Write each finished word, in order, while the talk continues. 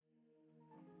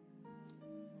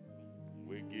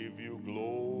give you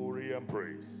glory and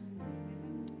praise.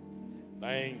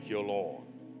 Thank you, Lord.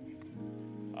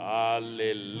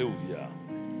 Hallelujah.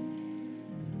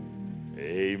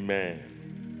 Amen.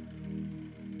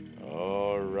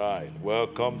 All right.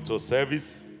 Welcome to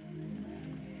service.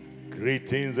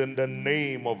 Greetings in the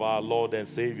name of our Lord and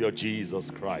Savior Jesus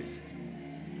Christ.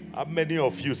 How many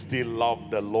of you still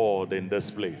love the Lord in this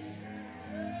place?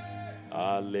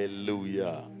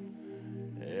 Hallelujah.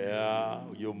 Yeah,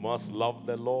 you must love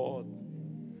the Lord.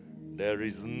 There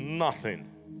is nothing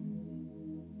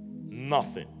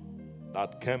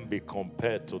that can be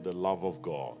compared to the love of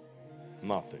God.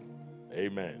 Nothing.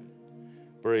 Amen.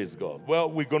 Praise God. Well,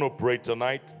 we're going to pray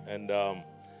tonight, and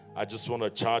I just want to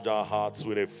charge our hearts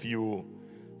with a few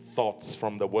thoughts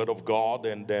from the Word of God,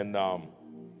 and then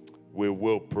we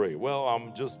will pray. Well,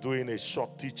 I'm just doing a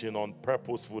short teaching on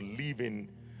purposeful living,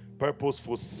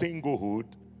 purposeful singlehood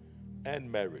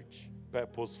and marriage.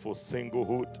 Purposeful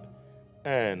singlehood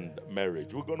and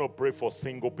marriage. We're going to pray for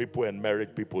single people and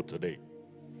married people today.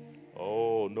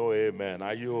 Oh, no, amen.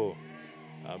 Are you?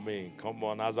 I mean, come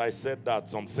on. As I said that,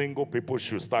 some single people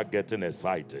should start getting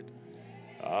excited.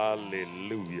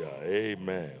 Hallelujah.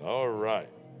 Amen. All right.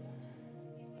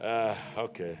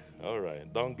 Okay. All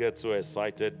right. Don't get so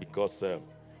excited because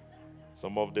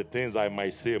some of the things I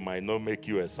might say might not make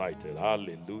you excited.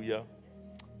 Hallelujah.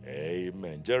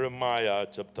 Amen. Jeremiah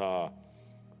chapter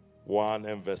 1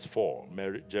 and verse 4.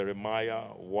 Jeremiah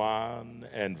 1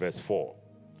 and verse 4.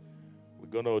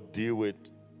 We're going to deal with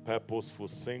purposeful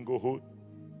singlehood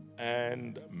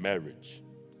and marriage.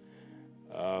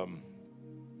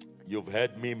 You've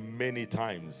heard me many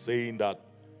times saying that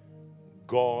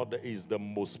God is the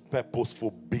most purposeful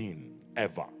being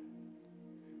ever.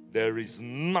 There is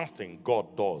nothing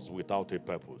God does without a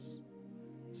purpose.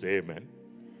 Say amen.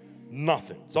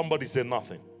 Nothing. Somebody say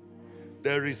nothing.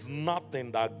 There is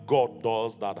nothing that God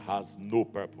does that has no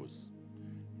purpose.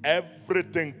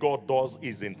 Everything God does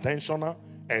is intentional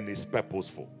and is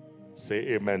purposeful.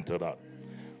 Say amen to that.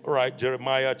 All right,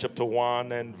 Jeremiah chapter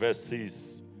 1 and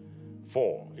verses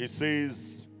 4. It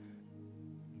says,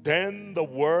 "Then the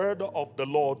word of the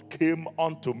Lord came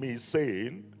unto me,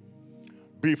 saying,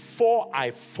 before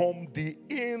I formed thee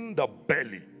in the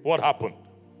belly." What happened?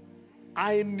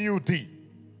 "I knew thee.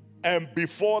 And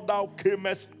before thou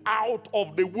camest out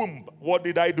of the womb," what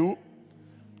did I do?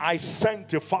 "I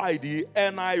sanctified thee,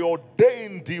 and I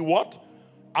ordained thee" what?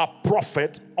 "A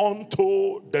prophet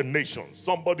unto the nations."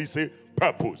 Somebody say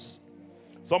purpose.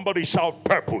 Somebody shout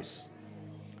purpose.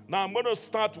 Now I'm going to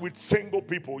start with single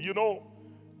people. You know,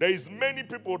 there is many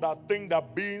people that think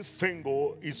that being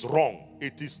single is wrong.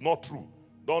 It is not true.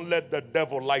 Don't let the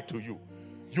devil lie to you.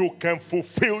 You can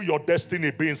fulfill your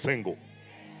destiny being single.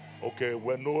 Okay,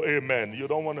 well, no amen. You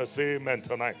don't want to say amen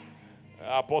tonight.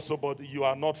 Apostle, but you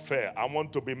are not fair. I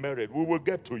want to be married. We will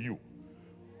get to you.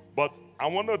 But I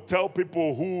want to tell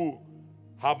people who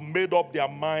have made up their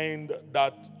mind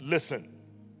that, listen,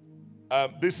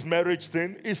 this marriage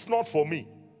thing is not for me.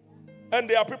 And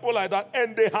there are people like that,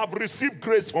 and they have received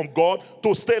grace from God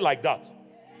to stay like that.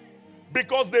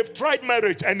 Because they've tried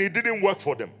marriage and it didn't work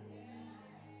for them.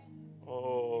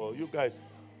 Oh, you guys,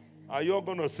 are you all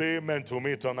going to say amen to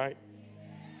me tonight?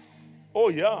 Oh,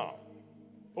 yeah.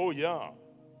 Oh, yeah.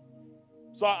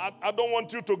 So I don't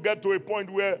want you to get to a point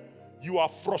where you are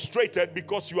frustrated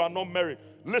because you are not married.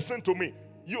 Listen to me.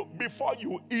 Before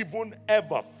you even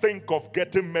ever think of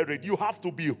getting married, you have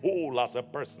to be whole as a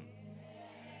person.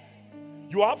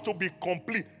 You have to be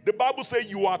complete. The Bible says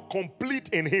you are complete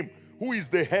in Him, who is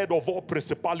the head of all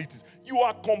principalities. You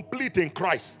are complete in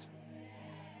Christ.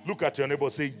 Look at your neighbor,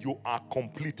 say, you are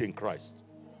complete in Christ.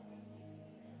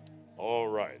 All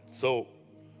right. So,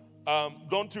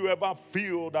 don't you ever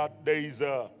feel that there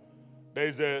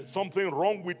is something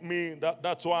wrong with me,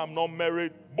 that's why I'm not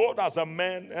married, both as a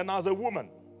man and as a woman?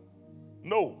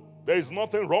 No, there is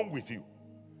nothing wrong with you.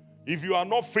 If you are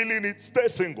not feeling it, stay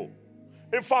single.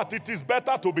 In fact, it is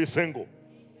better to be single.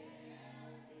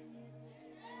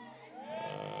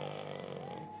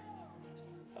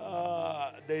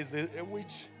 There's a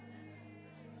which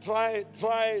try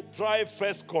 1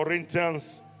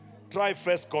 Corinthians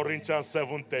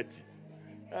 7:30.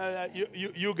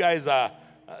 You guys are,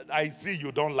 I see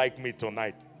you don't like me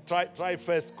tonight. Try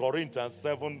 1 Corinthians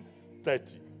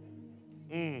 7:30.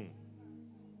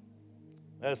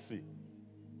 Let's see.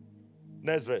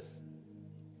 Next verse.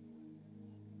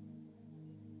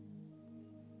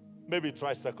 Maybe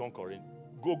try 2 Corinthians.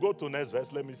 Go to next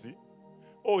verse. Let me see.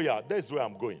 Oh yeah, that's where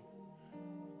I'm going.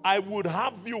 "I would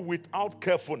have you without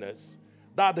carefulness,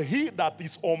 that he that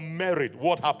is unmarried,"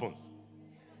 what happens?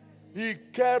 "He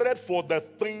careth for the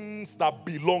things that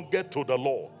belongeth to the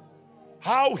Lord,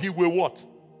 How he will what?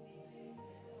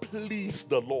 Please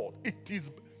the Lord. It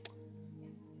is.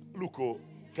 Look, oh,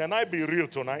 can I be real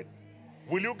tonight?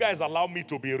 Will you guys allow me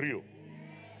to be real?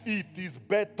 It is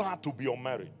better to be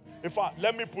unmarried. In fact,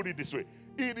 let me put it this way.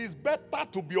 It is better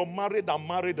to be unmarried than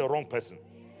marry the wrong person.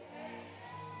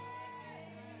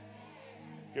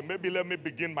 Okay, maybe let me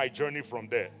begin my journey from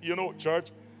there. You know,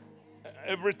 church,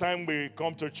 every time we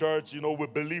come to church, you know, we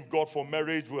believe God for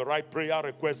marriage, we write prayer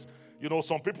requests. You know,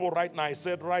 some people right now, I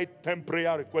said, write 10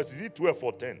 prayer requests. Is it 12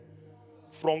 or 10?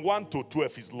 From 1 to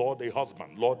 12 is Lord, a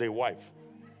husband, Lord, a wife.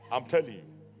 I'm telling you.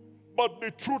 But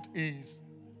the truth is,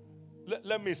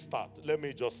 let me start. Let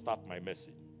me just start my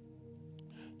message.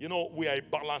 You know, we are a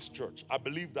balanced church. I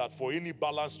believe that for any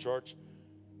balanced church,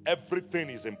 everything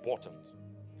is important.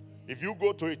 If you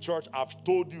go to a church, I've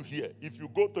told you here, if you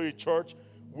go to a church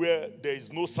where there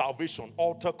is no salvation,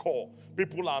 altar call,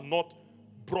 people are not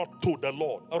brought to the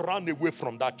Lord, run away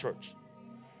from that church.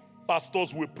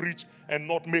 Pastors will preach and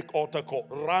not make altar call.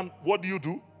 Run. What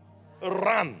do?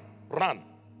 Run.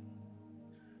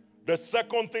 The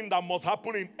second thing that must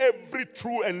happen in every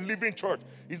true and living church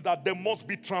is that there must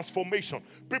be transformation.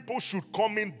 People should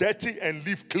come in dirty and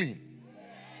leave clean.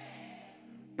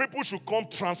 People should come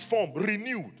transformed,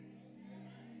 renewed.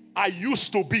 I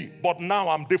used to be, but now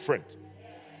I'm different.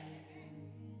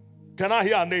 Can I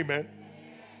hear an amen?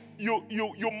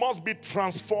 You must be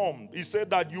transformed. He said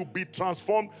that you be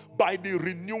transformed by the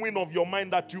renewing of your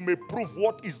mind, that you may prove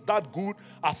what is that good,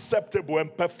 acceptable,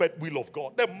 and perfect will of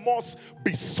God. There must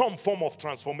be some form of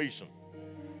transformation.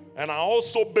 And I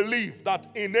also believe that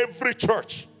in every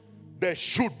church, there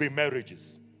should be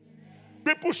marriages.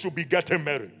 People should be getting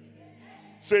married.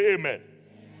 Say amen.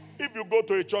 If you go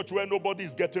to a church where nobody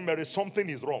is getting married, something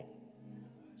is wrong.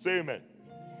 Say amen.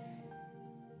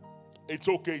 It's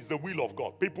okay. It's the will of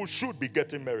God. People should be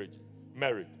getting married.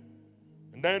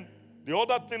 And then the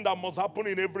other thing that must happen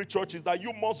in every church is that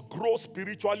you must grow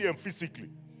spiritually and physically.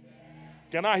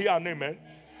 Can I hear an amen?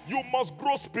 You must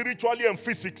grow spiritually and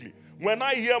physically. When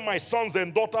I hear my sons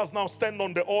and daughters now stand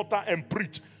on the altar and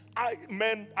preach,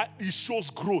 it shows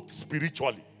growth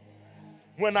spiritually.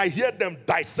 When I hear them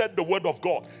dissect the word of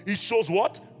God, it shows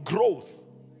what? Growth.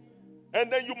 And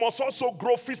then you must also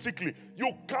grow physically.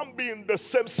 You can't be in the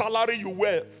same salary you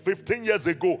were 15 years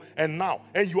ago and now,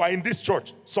 and you are in this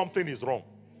church. Something is wrong.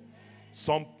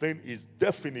 Something is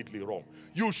definitely wrong.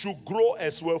 You should grow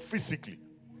as well physically.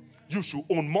 You should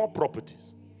own more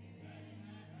properties.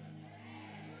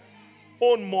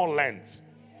 Own more lands.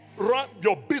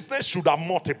 Your business should have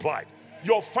multiplied.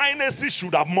 Your finances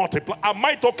should have multiplied. Am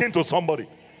I talking to somebody?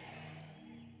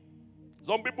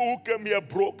 Some people who came here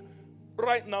broke,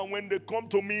 right now when they come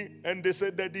to me and they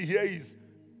say, Daddy, here is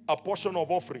a portion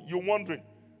of offering, you're wondering,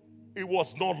 it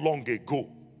was not long ago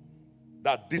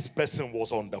that this person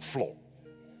was on the floor.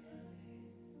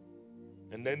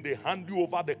 And then they hand you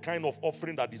over the kind of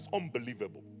offering that is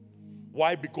unbelievable.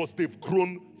 Why? Because they've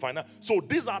grown financially. So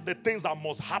these are the things that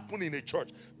must happen in a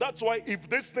church. That's why if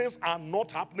these things are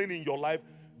not happening in your life,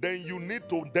 then you need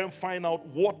to then find out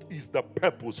what is the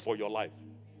purpose for your life.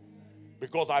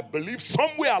 Because I believe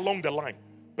somewhere along the line,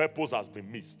 purpose has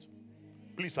been missed.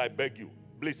 Please, I beg you,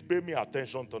 please pay me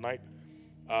attention tonight.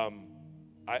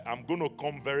 I'm going to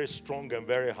come very strong and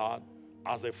very hard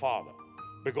as a father.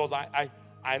 Because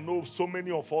I know so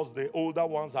many of us, the older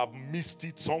ones, have missed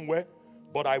it somewhere.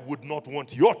 But I would not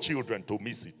want your children to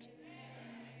miss it.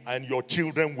 And your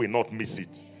children will not miss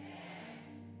it.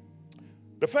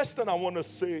 The first thing I want to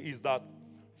say is that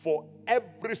for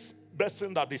every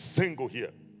person that is single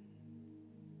here,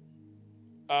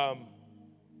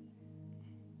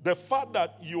 the fact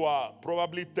that you are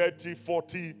probably 30,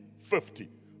 40, 50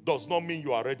 does not mean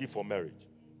you are ready for marriage.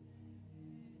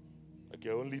 Okay,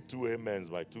 only 2 amens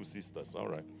by 2 sisters. All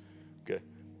right. Okay.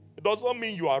 It does not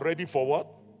mean you are ready for what?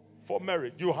 For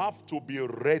marriage. You have to be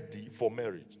ready for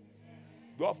marriage.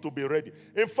 You have to be ready.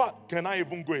 In fact, can I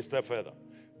even go a step further?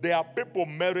 There are people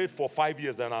married for 5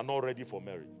 years and are not ready for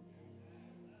marriage.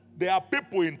 There are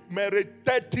people married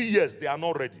 30 years, they are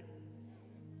not ready.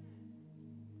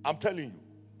 I'm telling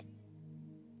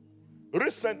you.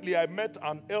 Recently, I met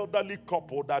an elderly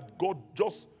couple that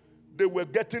they were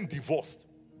getting divorced.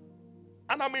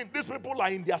 And I mean, these people are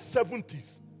in their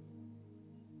 70s.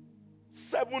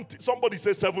 70, somebody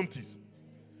say 70s.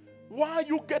 Why are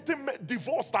you getting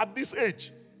divorced at this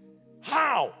age?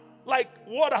 How? Like,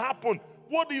 what happened?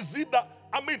 What is it that,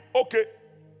 I mean, okay,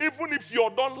 even if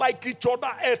you don't like each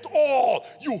other at all,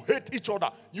 you hate each other,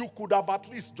 you could have at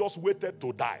least just waited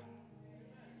to die.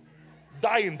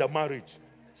 Die in the marriage.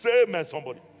 Say amen,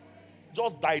 somebody.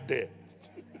 Just die there.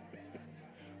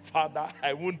 Father,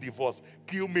 I won't divorce.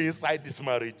 Kill me inside this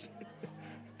marriage.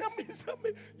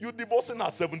 You divorcing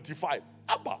at 75.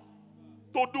 Abba.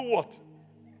 To do what?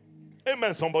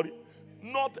 Amen, somebody.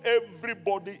 Not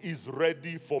everybody is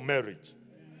ready for marriage.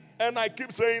 And I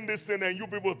keep saying this thing, and you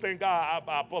people think,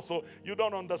 Apostle, you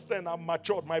don't understand. I'm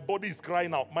matured. My body is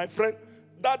crying out. My friend,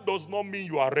 that does not mean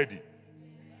you are ready.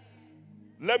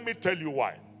 Let me tell you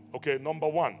why. Okay, number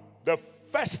one, the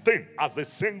first thing as a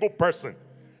single person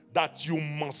that you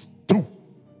must do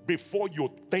before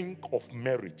you think of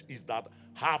marriage is that,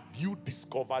 have you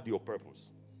discovered your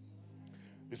purpose?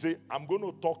 You see, I'm going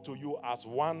to talk to you as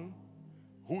one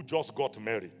who just got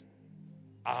married.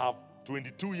 I have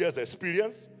 22 years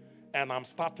experience, and I'm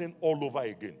starting all over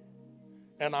again.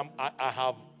 And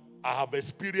I have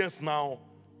experience now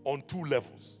on 2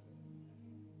 levels.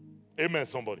 Amen,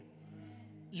 somebody.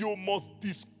 You must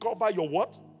discover your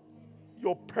what?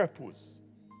 Your purpose.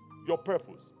 Your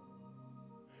purpose.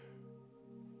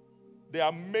 There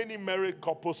are many married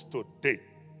couples today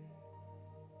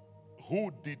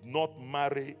who did not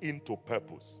marry into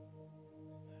purpose.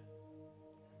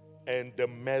 And the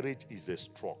marriage is a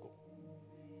struggle.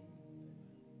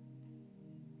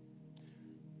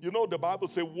 You know, the Bible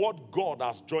says what God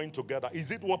has joined together.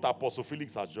 Is it what Apostle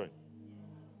Felix has joined?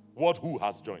 What who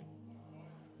has joined?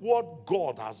 What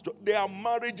God has joined. There are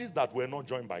marriages that were not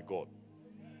joined by God.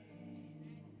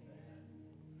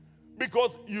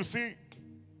 Because, you see,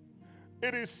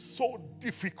 it is so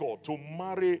difficult to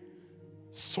marry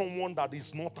someone that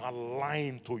is not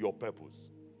aligned to your purpose.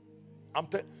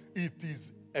 It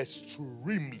is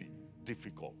extremely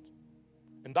difficult.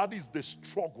 And that is the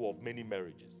struggle of many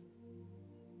marriages.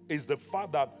 Is the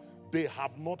fact that they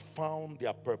have not found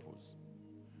their purpose.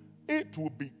 It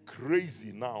would be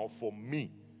crazy now for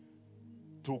me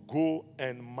to go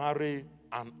and marry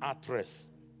an actress.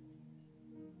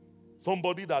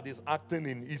 Somebody that is acting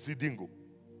in Isidingo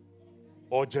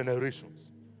or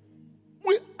Generations.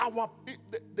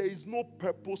 There is no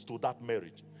purpose to that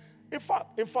marriage. In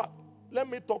fact, let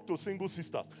me talk to single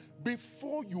sisters.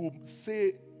 Before you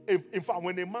say, in fact,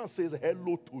 when a man says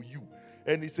hello to you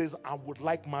and he says, I would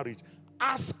like marriage,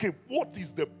 ask him, what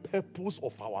is the purpose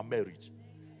of our marriage?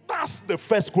 That's the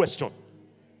first question.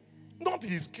 Not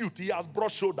he's cute, he has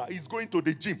broad shoulder, he's going to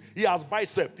the gym, he has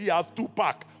bicep, he has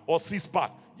 2-pack or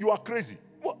 6-pack. You are crazy.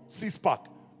 What? 6-pack?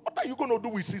 What are you going to do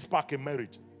with 6-pack in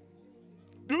marriage?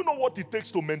 Do you know what it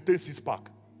takes to maintain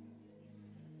 6-pack?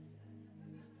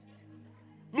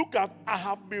 Look at, I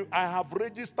have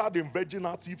registered in Virgin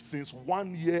Active since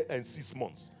 1 year and 6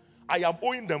 months. I am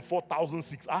owing them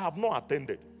 4,006. I have not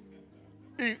attended.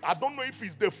 I don't know if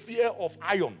it's the fear of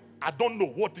iron. I don't know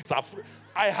what is afraid.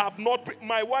 I have not.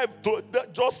 My wife told,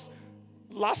 just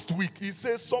last week, he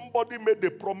says somebody made a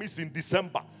promise in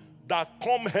December that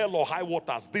come hell or high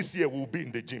waters, this year we'll be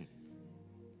in the gym.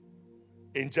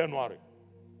 In January.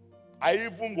 I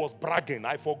even was bragging.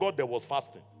 I forgot there was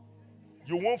fasting.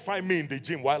 You won't find me in the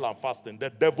gym while I'm fasting. The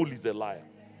devil is a liar.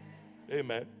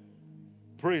 Amen.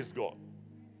 Praise God.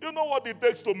 You know what it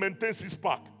takes to maintain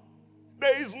 6-pack?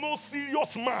 There is no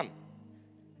serious man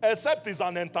except he's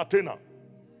an entertainer.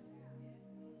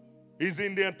 He's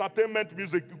in the entertainment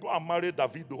music. You go and marry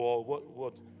Davido or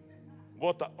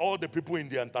what all the people in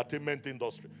the entertainment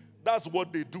industry. That's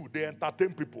what they do. They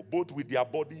entertain people, both with their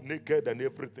body naked and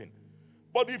everything.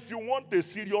 But if you want a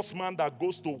serious man that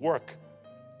goes to work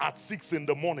at 6 in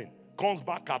the morning, comes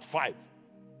back at 5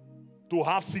 to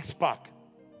have 6-pack,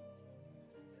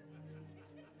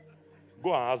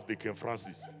 go and ask Deacon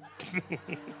Francis.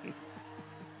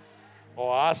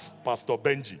 Or ask Pastor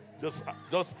Benji.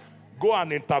 Just go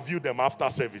and interview them after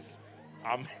service.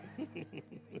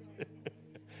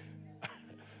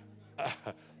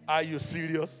 Are you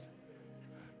serious?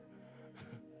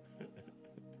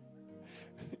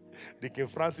 Deacon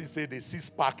Francis said the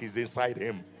 6-pack is inside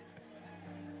him.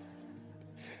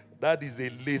 That is a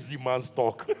lazy man's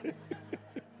talk.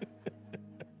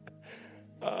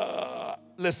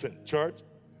 Listen, church,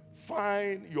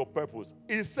 find your purpose.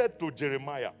 He said to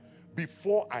Jeremiah,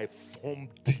 before I formed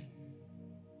thee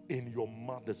in your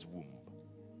mother's womb,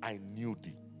 I knew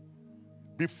thee.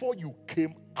 Before you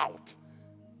came out,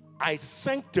 I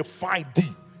sanctified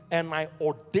thee and I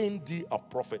ordained thee a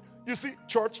prophet. You see,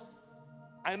 church,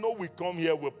 I know we come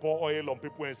here, we pour oil on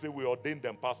people and say we ordain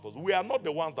them pastors. We are not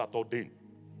the ones that ordain.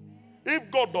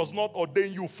 If God does not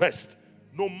ordain you first,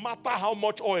 no matter how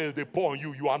much oil they pour on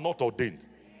you, you are not ordained.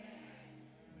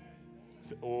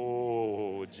 Say,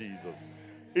 oh, Jesus.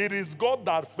 It is God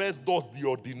that first does the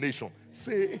ordination.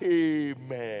 Say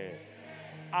amen.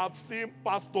 I've seen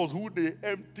pastors who they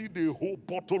empty the whole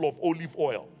bottle of olive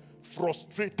oil,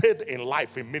 frustrated in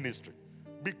life, in ministry,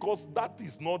 because that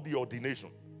is not the ordination.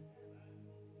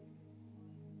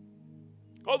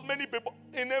 Because many people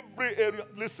in every area,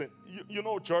 listen, you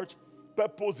know, church,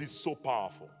 purpose is so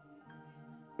powerful.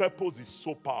 Purpose is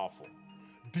so powerful.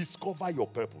 Discover your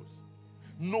purpose.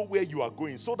 Know where you are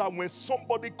going so that when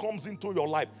somebody comes into your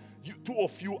life, two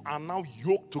of you are now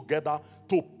yoked together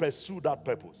to pursue that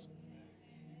purpose.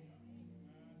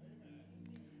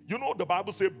 You know, the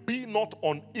Bible says, be not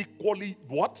unequally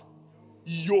what?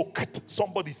 Yoked.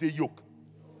 Somebody say yoke.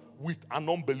 With an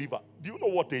unbeliever. Do you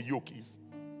know what a yoke is?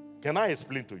 Can I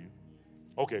explain to you?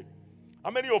 Okay. How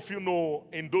many of you know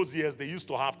in those years they used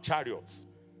to have chariots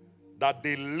that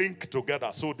they link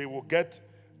together? So they will get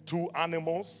two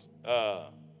animals,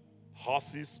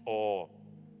 horses, or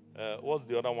what's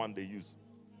the other one they use?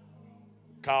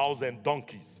 Cows and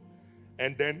donkeys.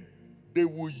 And then they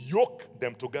will yoke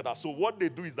them together. So what they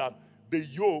do is that the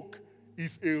yoke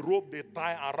is a rope they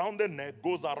tie around the neck,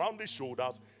 goes around the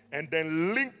shoulders, and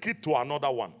then link it to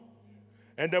another one.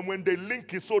 And then when they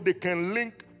link it, so they can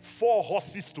link 4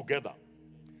 horses together.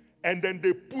 And then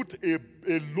they put a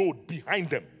load behind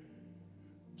them.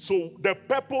 So the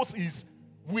purpose is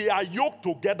we are yoked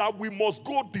together. We must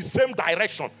go the same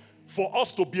direction for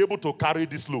us to be able to carry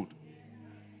this load.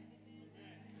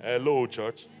 Hello,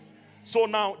 church. So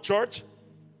now, church,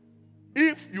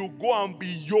 if you go and be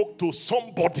yoked to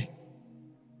somebody,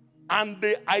 and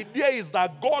the idea is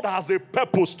that God has a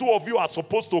purpose, 2 of you are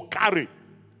supposed to carry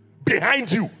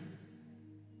behind you,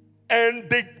 and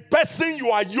the person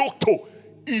you are yoked to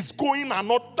is going and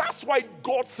not. That's why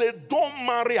God said, don't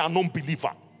marry an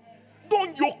unbeliever.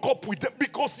 Don't yoke up with them,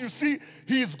 because you see,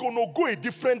 he's going to go a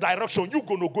different direction. You're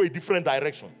going to go a different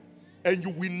direction, and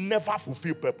you will never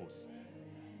fulfill purpose.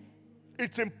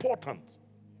 It's important.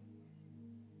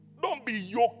 Don't be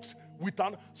yoked with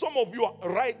an. Some of you are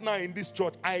right now in this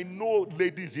church. I know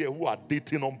ladies here who are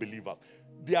dating unbelievers.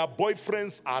 Their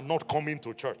boyfriends are not coming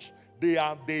to church. They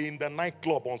in the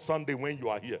nightclub on Sunday when you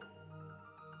are here.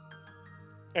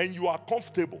 And you are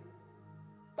comfortable.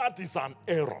 That is an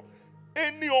error.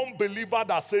 Any unbeliever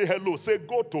that say hello, say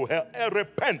go to hell.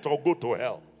 Repent or go to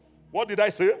hell. What did I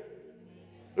say?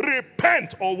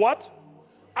 Repent or what?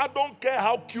 I don't care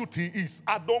how cute he is.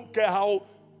 I don't care how,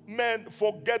 men,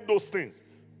 forget those things.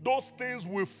 Those things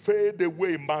will fade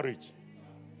away in marriage.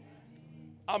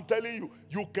 I'm telling you,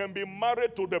 you can be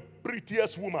married to the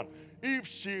prettiest woman.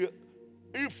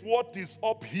 If what is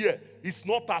up here is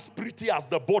not as pretty as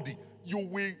the body,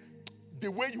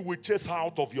 the way you will chase her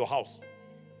out of your house.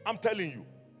 I'm telling you.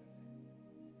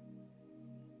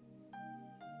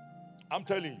 I'm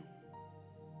telling you.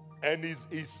 And it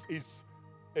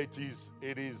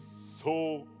is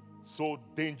so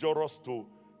dangerous to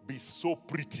be so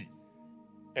pretty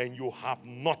and you have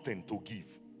nothing to give.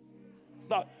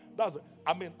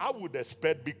 I would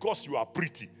expect, because you are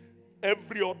pretty,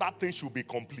 every other thing should be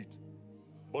complete.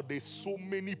 But there's so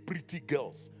many pretty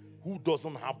girls who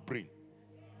doesn't have brain.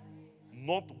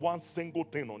 Not one single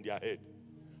thing on their head.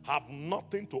 Have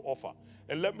nothing to offer.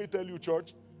 And let me tell you,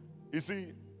 church, you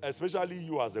see, especially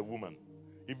you as a woman,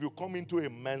 if you come into a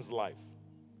man's life,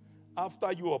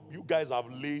 after you guys have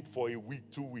laid for a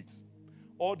week, 2 weeks,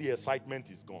 all the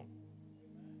excitement is gone.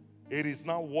 It is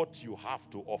now what you have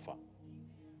to offer.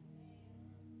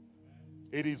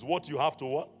 It is what you have to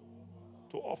what?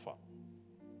 To offer.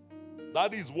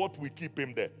 That is what will keep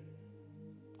him there.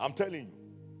 I'm telling you.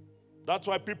 That's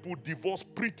why people divorce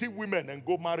pretty women and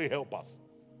go marry helpers.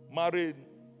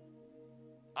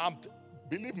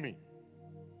 Believe me.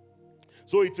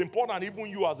 So it's important, even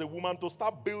you as a woman, to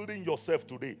start building yourself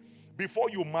today. Before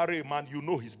you marry a man, you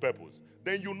know his purpose.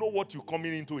 Then you know what you're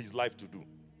coming into his life to do.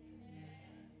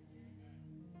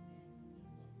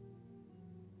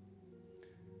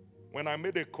 When I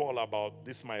made a call about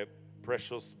this, my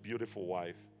precious, beautiful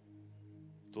wife,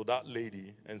 to that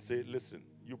lady and say, listen,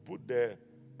 you put there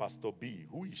Pastor B.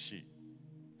 Who is she?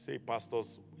 Say,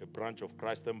 pastor's a branch of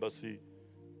Christ Embassy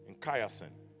in Kayasen.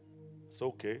 It's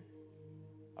okay.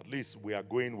 At least we are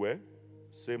going where?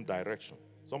 Same direction.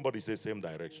 Somebody say same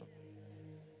direction.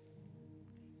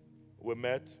 We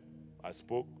met. I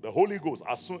spoke. The Holy Ghost,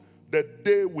 as soon the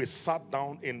day we sat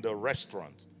down in the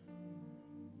restaurant,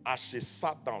 as she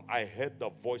sat down, I heard the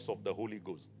voice of the Holy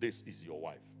Ghost. This is your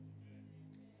wife.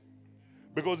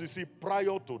 Because you see,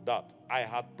 prior to that, I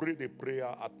had prayed a prayer,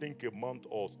 I think a month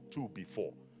or 2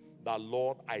 before, that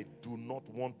Lord, I do not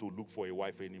want to look for a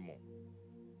wife anymore.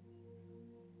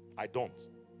 I don't.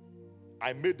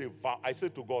 I made a vow. I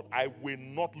said to God, I will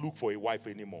not look for a wife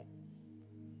anymore.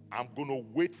 I'm going to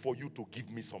wait for you to give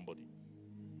me somebody.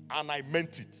 And I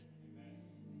meant it.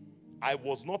 I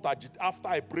was not agitated. After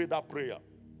I prayed that prayer,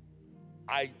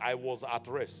 I was at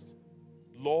rest.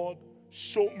 Lord,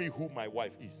 show me who my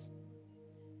wife is.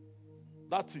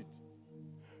 That's it.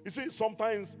 You see,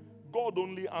 sometimes God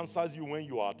only answers you when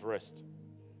you are at rest.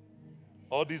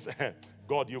 All this,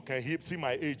 God, you can see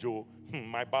my age, oh,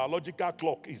 my biological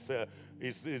clock is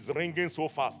ringing so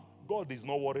fast. God is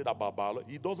not worried about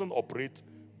biology. He doesn't operate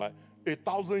by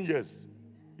 1,000 years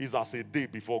is as a day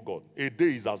before God. A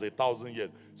day is as 1,000 years.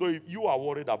 So if you are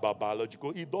worried about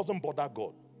biological, it doesn't bother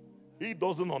God. He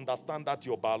doesn't understand that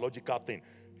your biological thing.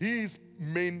 His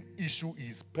main issue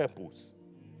is purpose.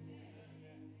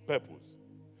 Purpose.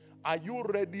 Are you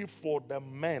ready for the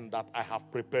man that I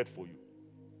have prepared for you?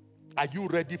 Are you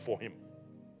ready for him?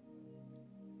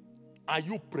 Are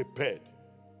you prepared?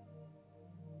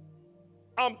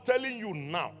 I'm telling you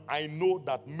now, I know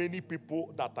that many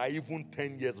people that are even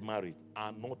 10 years married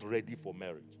are not ready for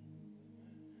marriage.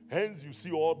 Hence, you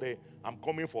see I'm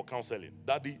coming for counseling.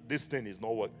 Daddy, this thing is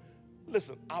not working.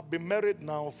 Listen, I've been married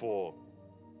now for,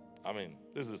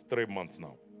 this is 3 months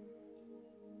now.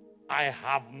 I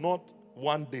have not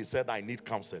one day said I need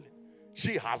counseling.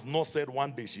 She has not said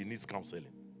one day she needs counseling.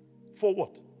 For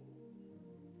what?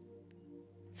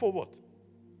 For what?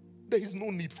 There is no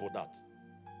need for that.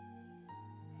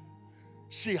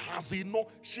 She has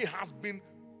been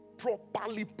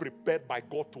properly prepared by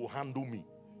God to handle me.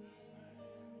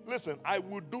 Listen, I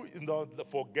will do,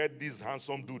 forget this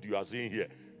handsome dude you are seeing here.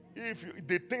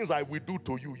 The things I will do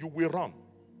to you, you will run.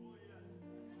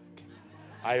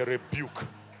 I rebuke.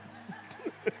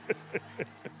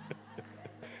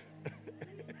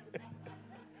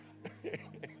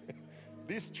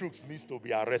 These troops needs to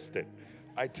be arrested.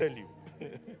 I tell you.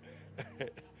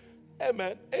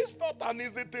 Amen. It's not an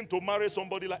easy thing to marry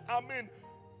somebody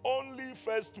only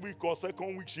first week or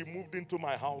second week she moved into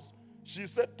my house. She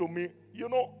said to me,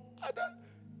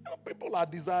 people are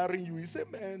desiring you. He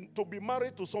said, man, to be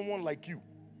married to someone like you,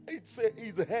 it's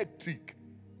hectic.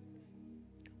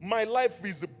 My life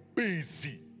is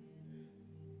busy.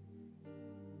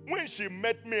 When she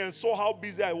met me and saw how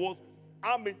busy I was,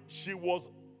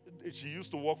 she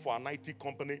used to work for an IT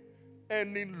company,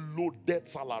 earning loaded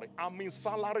salary.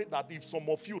 Salary that if some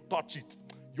of you touch it,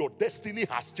 your destiny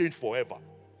has changed forever.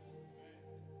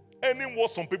 Earning what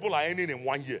some people are earning in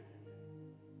 1 year,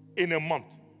 in a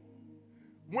month.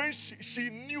 When she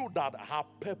knew that her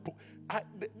purpose,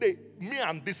 me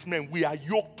and this man, we are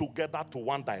yoked together to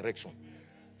one direction.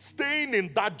 Staying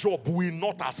in that job will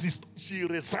not assist. She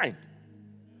resigned.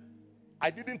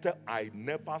 I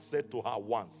never said to her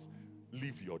once,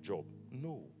 leave your job.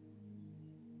 No.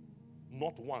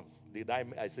 Not once did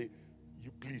I say,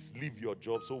 you please leave your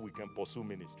job so we can pursue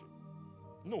ministry.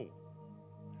 No.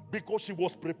 Because she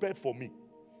was prepared for me.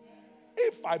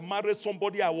 If I married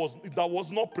somebody that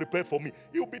was not prepared for me,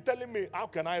 he'll be telling me, how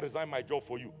can I resign my job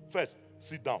for you? First,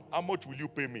 sit down. How much will you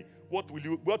pay me? What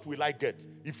will I get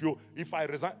if I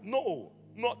resign? No,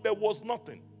 there was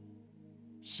nothing.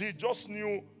 She just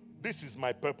knew this is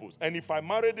my purpose. And if I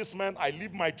marry this man, I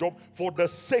leave my job for the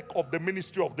sake of the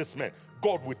ministry of this man.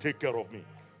 God will take care of me.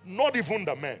 Not even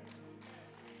the man.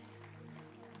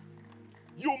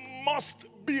 You must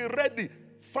be ready.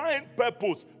 Find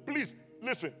purpose. Please,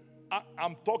 listen.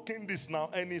 I'm talking this now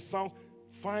and it sounds,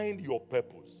 find your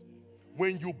purpose.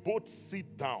 When you both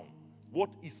sit down,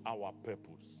 what is our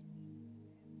purpose?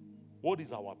 What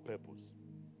is our purpose?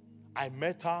 I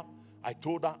met her. I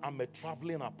told her I'm a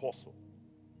traveling apostle.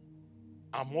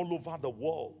 I'm all over the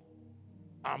world.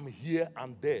 I'm here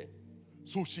and there.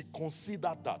 So she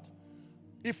considered that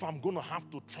if I'm going to have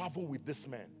to travel with this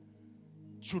man,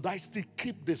 should I still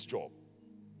keep this job?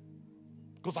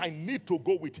 Because I need to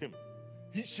go with him.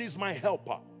 She's my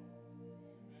helper.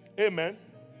 Amen.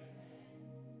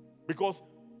 Because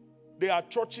there are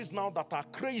churches now that are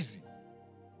crazy.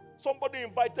 Somebody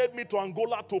invited me to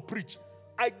Angola to preach.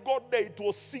 I got there, it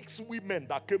was 6 women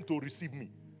that came to receive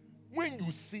me. When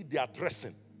you see their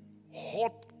dressing,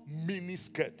 hot mini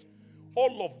skirt,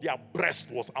 all of their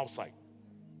breast was outside.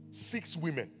 6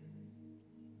 women.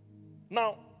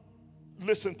 Now,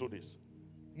 listen to this.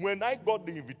 When I got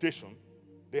the invitation,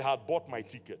 they had bought my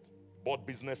ticket, bought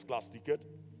business class ticket.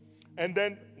 And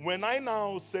then when I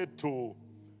now said to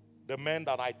the man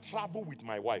that I travel with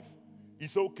my wife, he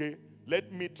said, okay,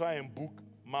 let me try and book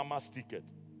Mama's ticket.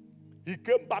 He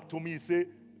came back to me, he said,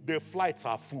 the flights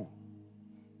are full.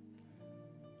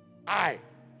 I,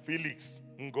 Felix,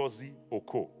 Ngozi,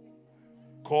 Okoh,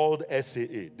 called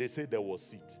SAA. They said there was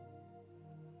seat.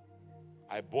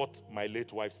 I bought my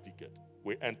late wife's ticket.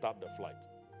 We entered the flight.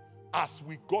 As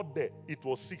we got there, it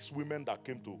was 6 women that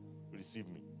came to receive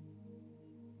me.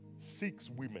 6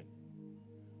 women.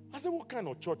 I said, what kind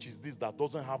of church is this that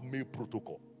doesn't have male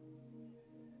protocol?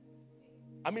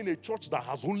 I mean, a church that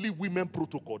has only women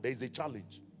protocol, there is a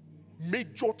challenge.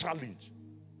 Major challenge.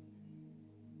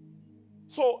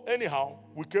 So anyhow,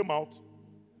 we came out.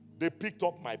 They picked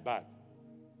up my bag.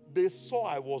 They saw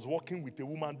I was walking with a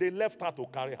woman. They left her to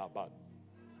carry her bag.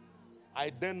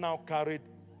 I then now carried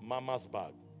Mama's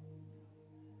bag.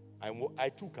 I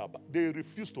took her bag. They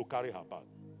refused to carry her bag.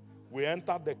 We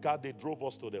entered the car. They drove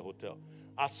us to the hotel.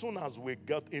 As soon as we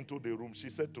got into the room, she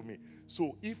said to me,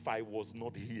 so if I was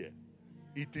not here,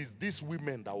 it is these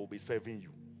women that will be serving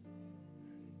you.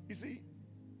 You see,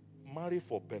 marry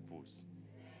for purpose.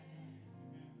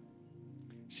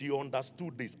 She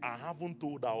understood this. I haven't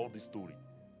told her all the story.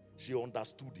 She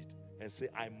understood it and said,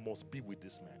 I must be with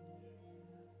this man.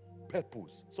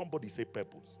 Purpose. Somebody say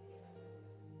purpose.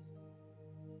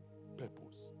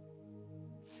 Purpose.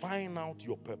 Find out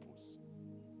your purpose.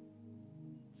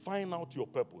 Find out your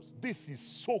purpose. This is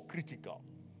so critical.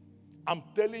 I'm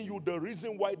telling you, the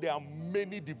reason why there are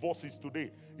many divorces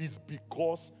today is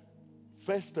because,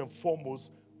 first and foremost,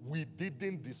 we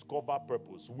didn't discover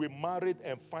purpose. We married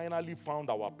and finally found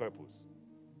our purpose.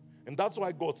 And that's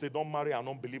why God said, don't marry an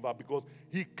unbeliever, because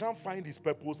he can't find his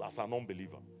purpose as an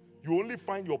unbeliever. You only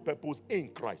find your purpose in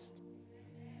Christ.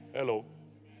 Hello?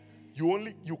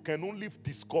 You can only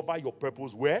discover your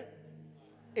purpose where?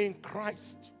 In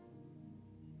Christ.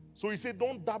 So he said,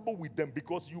 don't dabble with them,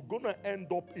 because you're going to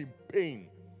end up in pain,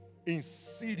 in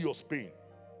serious pain.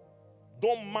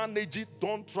 Don't manage it.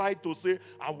 Don't try to say,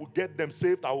 I will get them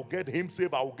saved, I will get him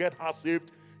saved, I will get her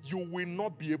saved. You will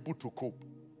not be able to cope.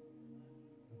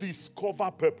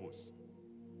 Discover purpose.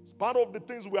 It's part of the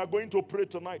things we are going to pray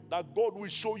tonight, that God will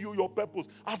show you your purpose.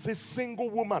 As a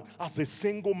single woman, as a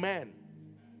single man,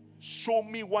 show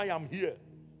me why I'm here.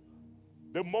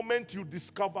 The moment you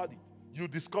discover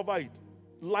it,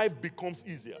 life becomes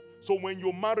easier. So when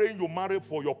you marry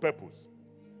for your purpose.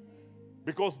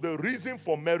 Because the reason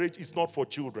for marriage is not for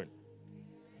children.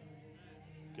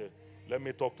 Okay, let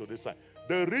me talk to this side.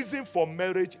 The reason for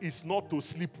marriage is not to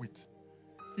sleep with.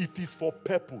 It is for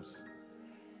purpose.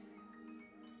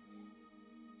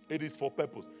 It is for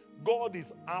purpose. God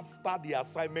is after the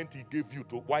assignment he gave you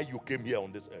to why you came here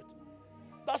on this earth.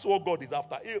 That's what God is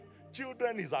after.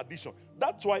 Children is addition.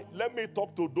 That's why, let me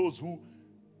talk to those who,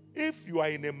 if you are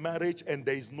in a marriage and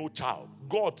there is no child,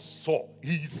 God saw,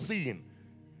 he is seeing.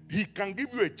 He can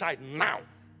give you a child now.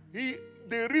 The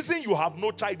reason you have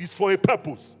no child is for a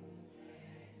purpose.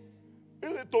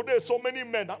 Today, so many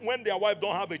men, when their wife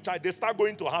don't have a child, they start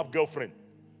going to have girlfriend.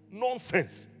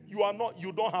 Nonsense. You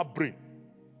don't have brain.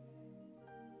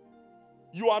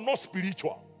 You are not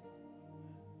spiritual.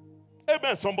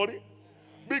 Amen, somebody?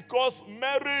 Because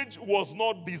marriage was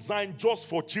not designed just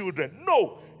for children.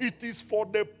 No, it is for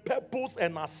the purpose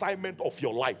and assignment of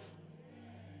your life.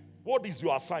 What is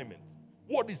your assignment?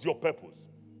 What is your purpose?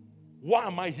 Why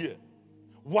am I here?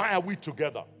 Why are we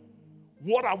together?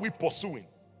 What are we pursuing?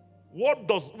 What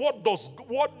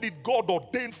did God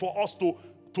ordain for us to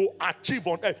achieve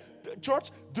on earth?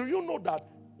 Church, do you know that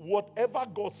whatever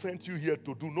God sent you here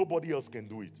to do, nobody else can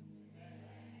do it?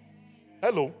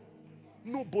 Hello?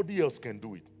 Nobody else can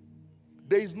do it.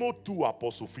 There is no two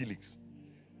Apostle Felix.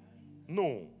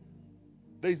 No.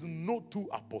 There is no two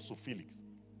Apostle Felix.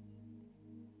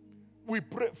 We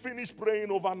finished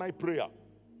praying overnight prayer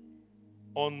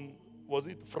on, was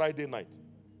it Friday night?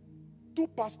 Two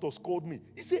pastors called me.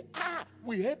 He said,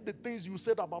 we heard the things you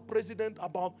said about president,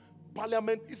 about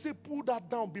parliament. He said, pull that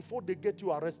down before they get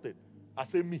you arrested. I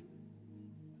said, me.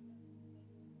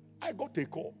 I got a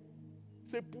call. He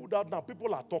said, pull that down.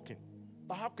 People are talking.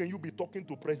 How can you be talking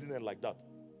to president like that?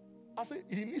 I said,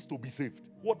 he needs to be saved.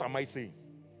 What am I saying?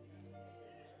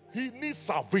 He needs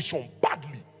salvation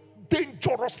badly,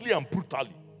 dangerously and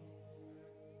brutally.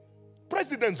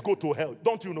 Presidents go to hell.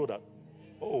 Don't you know that?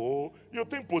 Oh, you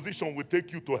think position will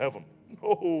take you to heaven?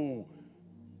 No.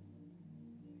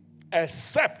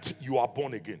 Except you are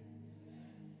born again.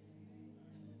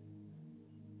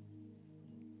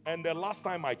 And the last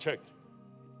time I checked,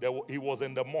 he was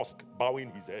in the mosque bowing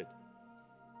his head.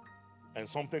 And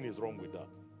something is wrong with that.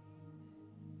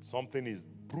 Something is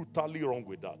brutally wrong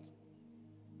with that.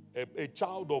 A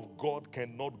child of God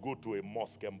cannot go to a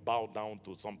mosque and bow down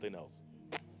to something else.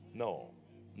 No.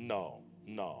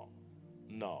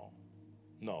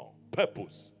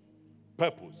 Purpose.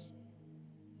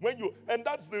 And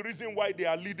that's the reason why they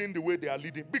are leading the way they are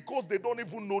leading. Because they don't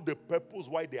even know the purpose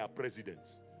why they are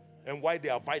presidents. And why they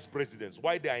are vice presidents.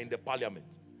 Why they are in the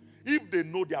parliament. If they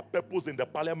know their purpose in the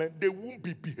parliament, they won't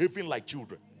be behaving like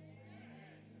children.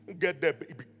 Get there,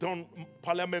 turn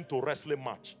parliament to wrestling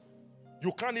match.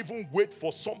 You can't even wait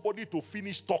for somebody to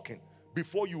finish talking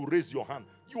before you raise your hand.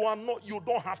 You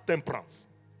don't have temperance.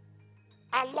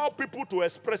 Allow people to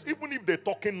express, even if they're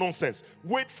talking nonsense.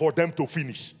 Wait for them to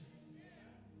finish.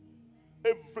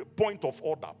 point of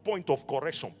order, point of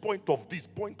correction, point of this,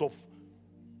 point of...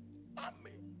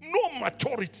 no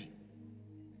maturity.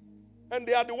 And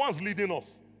they are the ones leading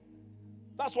us.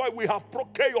 That's why we have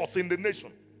chaos in the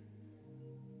nation.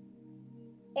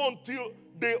 Until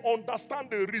they understand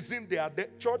the reason they are there.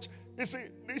 Church, you see,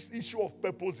 this issue of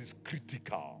purpose is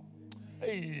critical.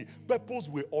 Hey, purpose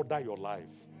will order your life.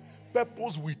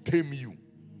 Purpose will tame you.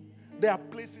 There are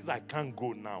places I can't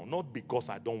go now, not because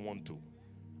I don't want to.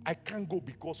 I can't go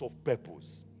because of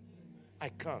purpose. I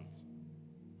can't.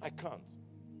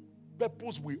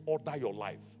 Purpose will order your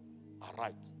life. All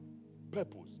right.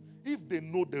 Purpose. If they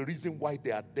know the reason why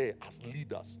they are there as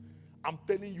leaders, I'm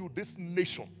telling you, this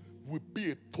nation will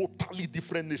be a totally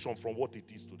different nation from what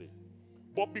it is today.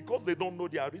 But because they don't know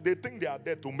they think they are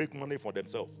there to make money for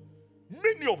themselves.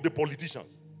 Many of the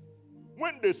politicians,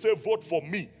 when they say vote for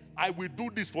me, I will do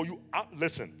this for you.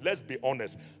 Listen, let's be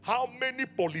honest. How many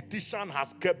politicians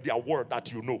has kept their word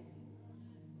that you know?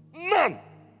 None.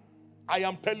 I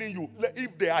am telling you,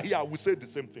 if they are here, I will say the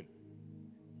same thing.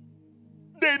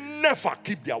 They never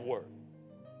keep their word.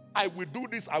 I will do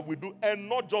this, I will do, and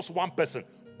not just one person,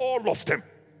 all of them.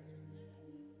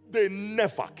 They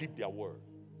never keep their word.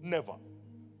 Never.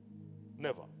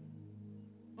 Never.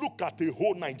 Look at the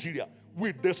whole Nigeria.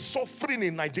 With the suffering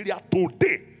in Nigeria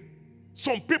today,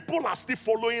 some people are still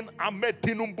following Ahmed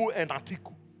Tinubu and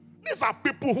Atiku. These are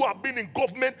people who have been in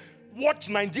government, watch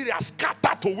Nigeria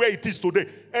scatter to where it is today.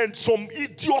 And some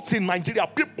idiots in Nigeria,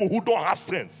 people who don't have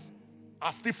sense,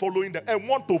 are still following them and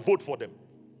want to vote for them.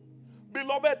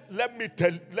 Beloved,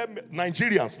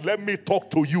 Nigerians, let me talk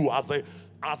to you as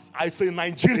I say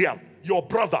Nigerian, your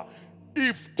brother.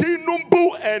 If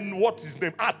Tinubu and what's his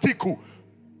name, Atiku,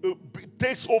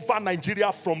 takes over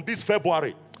Nigeria from this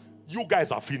February, you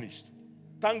guys are finished.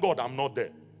 Thank God I'm not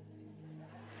there.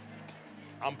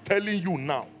 I'm telling you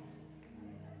now.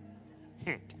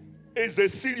 It's a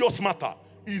serious matter.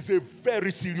 It's a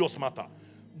very serious matter.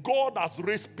 God has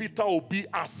raised Peter Obi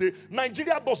as a...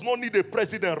 Nigeria does not need a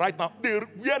president right now.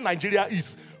 Where Nigeria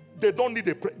is, they don't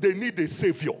need they need a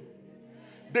savior.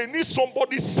 They need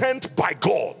somebody sent by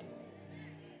God.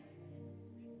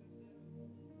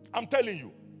 I'm telling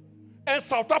you. And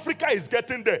South Africa is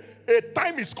getting there. A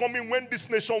time is coming when this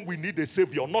nation will need a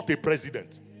savior, not a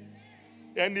president.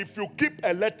 And if you keep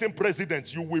electing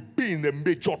presidents, you will be in a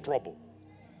major trouble.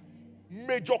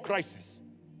 Major crisis.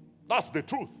 That's the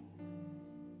truth.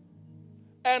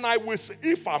 And I will say,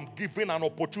 if I'm given an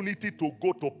opportunity to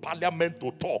go to parliament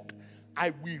to talk, I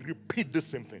will repeat the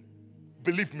same thing.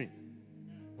 Believe me.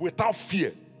 Without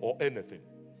fear or anything.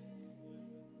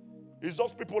 It's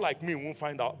just people like me who won't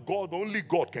find out. Only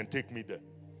God can take me there.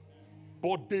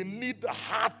 But they need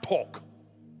hard talk.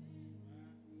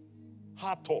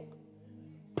 Hard talk.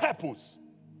 Purpose.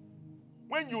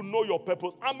 When you know your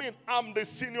purpose, I'm the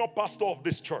senior pastor of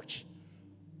this church.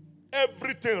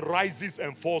 Everything rises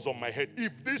and falls on my head.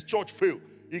 If this church fails,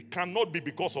 it cannot be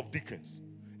because of deacons.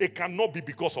 It cannot be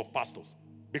because of pastors.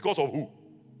 Because of who?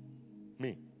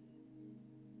 Me.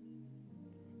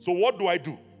 So what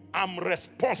do? I'm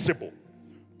responsible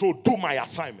to do my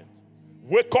assignment.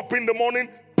 Wake up in the morning,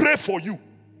 pray for you.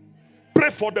 Pray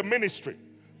for the ministry.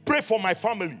 Pray for my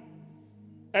family.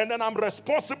 And then I'm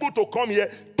responsible to come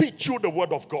here, teach you the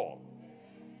word of God.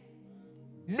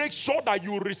 Make sure that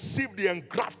you receive the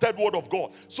engrafted word of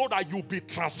God so that you be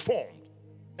transformed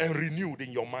and renewed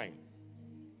in your mind.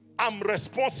 I'm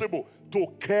responsible to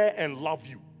care and love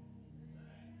you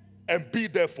and be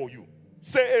there for you.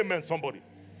 Say amen, somebody.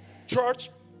 Church,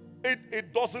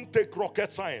 it doesn't take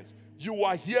rocket science. You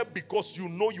are here because you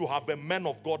know you have a man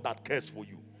of God that cares for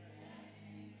you.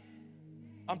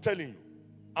 I'm telling you,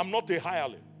 I'm not a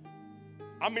hireling.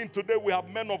 Today we have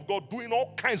men of God doing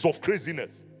all kinds of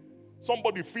craziness.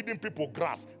 Somebody feeding people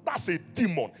grass. That's a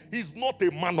demon. He's not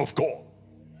a man of God.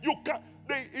 You can't.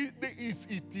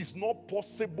 It is not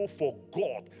possible for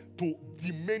God to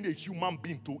demand a human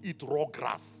being to eat raw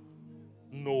grass.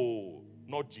 No,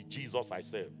 not Jesus I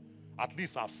serve. At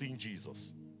least I've seen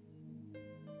Jesus.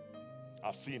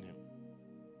 I've seen him.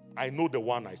 I know the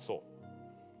one I saw.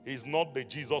 He's not the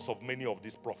Jesus of many of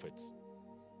these prophets.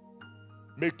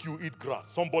 Make you eat grass.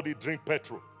 Somebody drink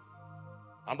petrol.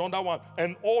 Another one.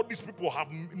 And all these people have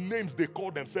names they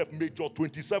call themselves Major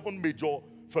 27, Major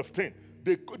 15.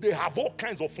 They have all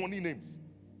kinds of funny names.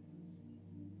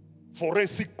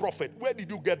 Forensic prophet. Where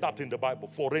did you get that in the Bible?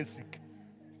 Forensic.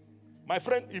 My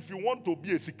friend, if you want to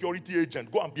be a security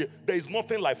agent, go and be. There is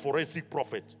nothing like forensic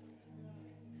prophet.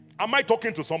 Am I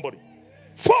talking to somebody?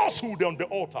 Falsehood on the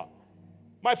altar.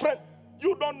 My friend,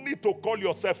 you don't need to call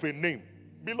yourself a name.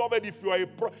 Beloved, if you are a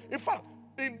prophet. In fact,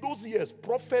 in those years,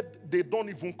 prophet, they don't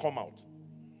even come out.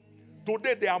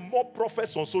 Today, there are more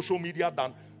prophets on social media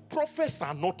than prophets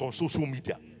are not on social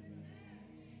media.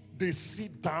 They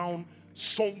sit down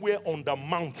somewhere on the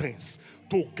mountains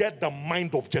to get the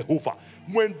mind of Jehovah.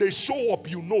 When they show up,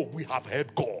 you know we have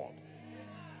heard God.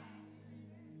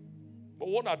 But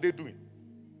what are they doing?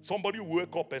 Somebody will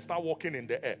wake up and start walking in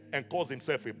the air and calls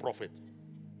himself a prophet.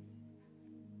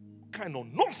 What kind of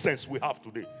nonsense we have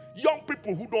today. Young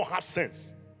people who don't have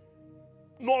sense,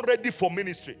 not ready for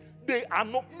ministry. They are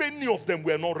not, many of them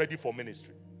were not ready for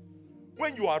ministry.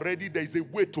 When you are ready, there is a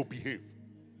way to behave.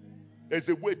 There's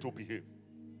a way to behave.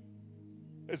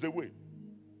 There's a way.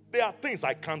 There are things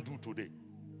I can't do today.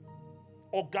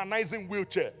 Organizing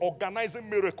wheelchair, organizing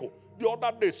miracle. The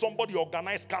other day, somebody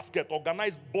organized casket,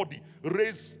 organized body,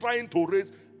 trying to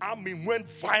raise, went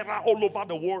viral all over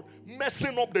the world,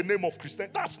 messing up the name of Christian.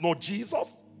 That's not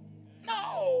Jesus.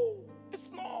 No,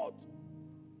 it's not.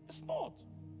 It's not.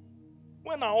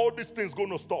 When are all these things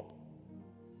going to stop?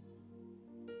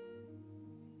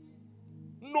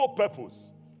 No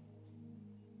purpose.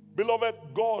 Beloved,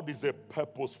 God is a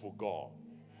purposeful God.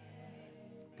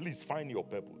 Please find your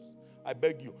purpose. I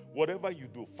beg you, whatever you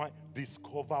do,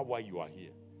 discover why you are here.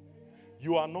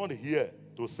 You are not here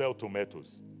to sell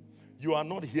tomatoes. You are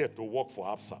not here to work for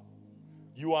ABSA.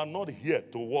 You are not here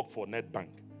to work for Netbank.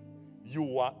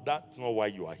 That's not why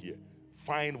you are here.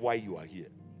 Find why you are here.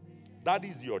 That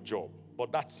is your job,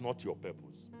 but that's not your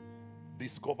purpose.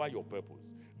 Discover your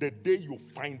purpose. The day you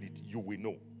find it, you will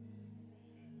know.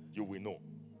 You will know.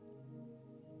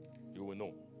 You will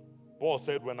know. Paul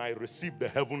said, when I received the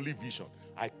heavenly vision,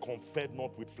 I conferred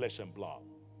not with flesh and blood.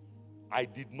 I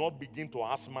did not begin to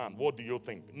ask man, what do you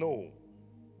think? No.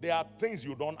 There are things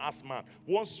you don't ask man.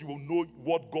 Once you know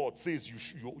what God says you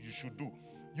should do,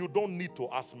 you don't need to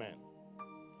ask man.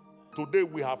 Today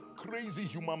we have crazy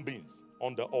human beings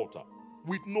on the altar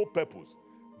with no purpose.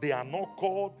 They are not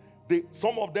called.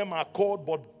 Some of them are called,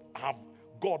 but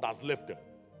God has left them.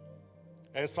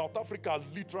 And South Africa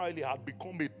literally had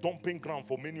become a dumping ground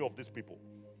for many of these people.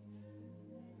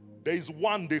 There is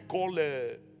one they call,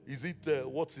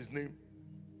 what's his name?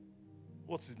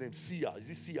 What's his name? Sia. Is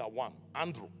it Sia 1?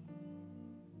 Andrew.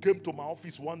 Came to my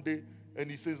office one day and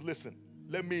he says, listen,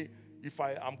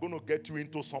 I'm going to get you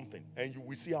into something and you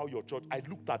will see how your church. I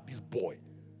looked at this boy.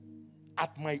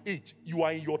 At my age, you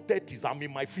are in your 30s, I'm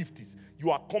in my 50s.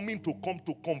 You are come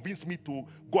to convince me to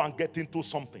go and get into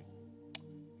something.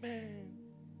 Man.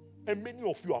 And many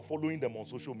of you are following them on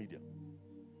social media.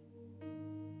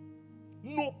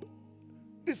 No,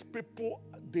 these people,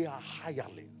 they are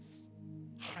hirelings.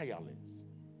 Hirelings.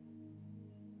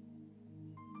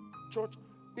 Church,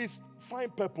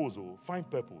 find purpose. Find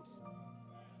purpose.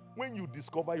 When you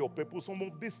discover your purpose, some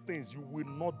of these things, you will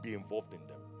not be involved in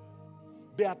them.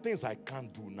 There are things I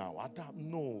can't do now.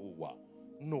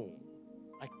 No,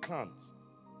 I can't.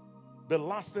 The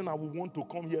last thing I would want to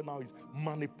come here now is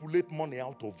manipulate money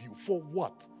out of you. For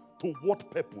what? To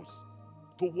what purpose?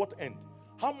 To what end?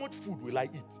 How much food will I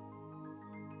eat?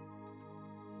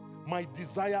 My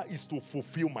desire is to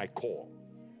fulfill my call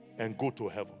and go to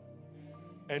heaven.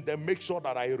 And then make sure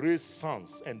that I raise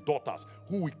sons and daughters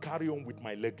who will carry on with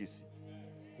my legacy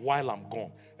while I'm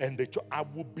gone. And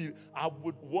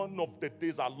one of the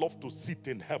days I love to sit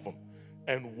in heaven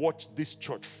and watch this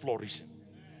church flourishing.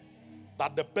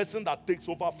 That the person that takes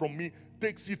over from me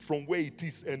takes it from where it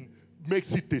is and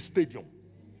makes it a stadium.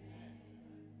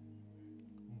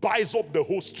 Buys up the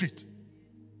whole street.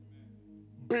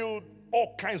 Build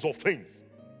all kinds of things.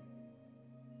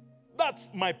 That's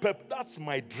my that's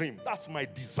my dream. That's my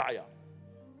desire.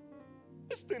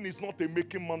 This thing is not a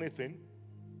making money thing.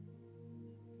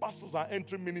 Pastors are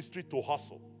entering ministry to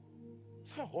hustle.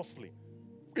 It's not hustling.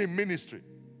 In ministry,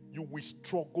 you will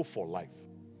struggle for life.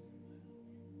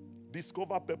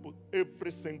 Discover purpose.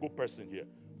 Every single person here,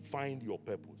 find your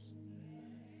purpose.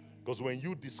 Because when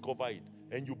you discover it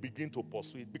and you begin to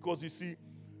pursue it, because you see,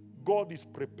 God is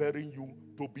preparing you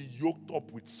to be yoked up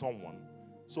with someone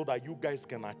so that you guys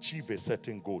can achieve a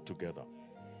certain goal together.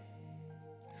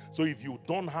 So if you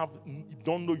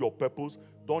don't know your purpose,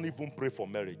 don't even pray for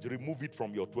marriage. Remove it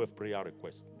from your 12 prayer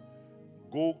request.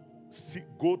 Go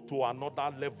to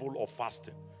another level of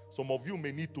fasting. Some of you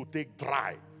may need to take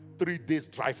 3 days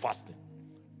dry fasting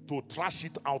to trash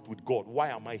it out with God. Why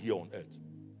am I here on earth?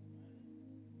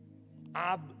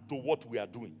 Add to what we are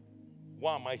doing.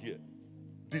 Why am I here?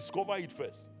 Discover it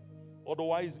first.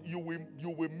 Otherwise, you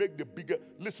will make the bigger.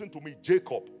 Listen to me,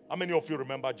 Jacob. How many of you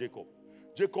remember Jacob?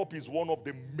 Jacob is one of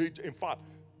the major. In fact,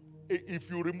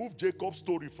 if you remove Jacob's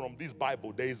story from this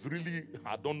Bible, there is really,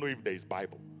 I don't know if there is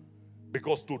Bible.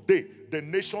 Because today, the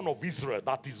nation of Israel,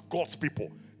 that is God's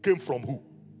people, came from who?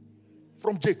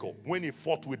 From Jacob, when he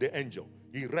fought with the angel,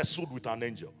 he wrestled with an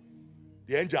angel.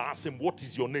 The angel asked him, what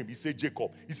is your name? He said,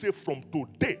 Jacob. He said, from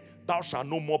today, thou shalt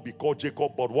no more be called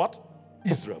Jacob, but what?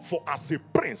 Israel. For as a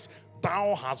prince,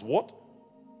 thou hast what?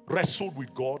 Wrestled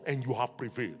with God, and you have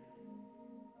prevailed.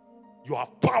 You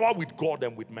have power with God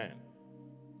and with man,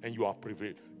 and you have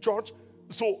prevailed. Church,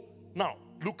 so now,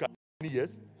 look at how many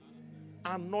years?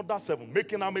 Another 7.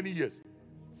 Making how many years?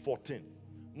 14.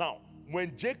 Now,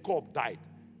 when Jacob died,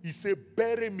 he said,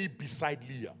 bury me beside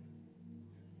Leah.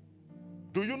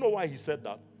 Do you know why he said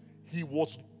that? He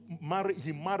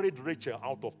married Rachel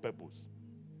out of purpose.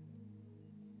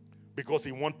 Because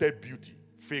he wanted beauty,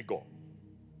 figure,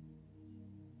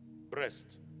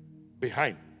 breast,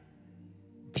 behind,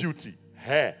 beauty,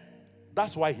 hair.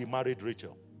 That's why he married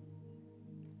Rachel.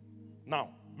 Now,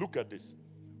 look at this.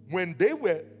 When they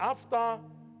were after,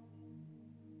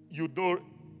 you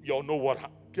all know what,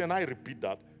 can I repeat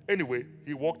that? Anyway,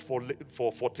 he worked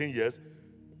for 14 years.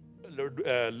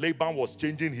 Laban was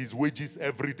changing his wages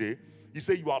every day. He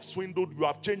said, you have swindled, you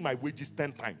have changed my wages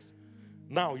 10 times.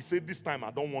 Now, he said, this time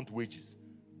I don't want wages.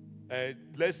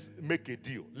 Let's make a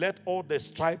deal. Let all the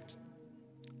striped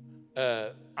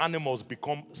animals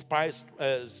become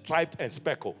striped and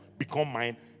speckled, become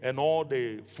mine, and all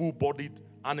the full-bodied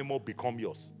animal become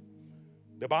yours.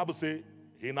 The Bible says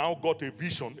he now got a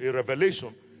vision, a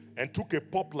revelation, and took a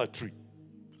poplar tree,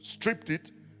 stripped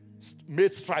it,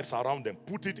 made stripes around them,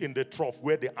 put it in the trough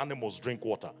where the animals drink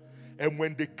water. And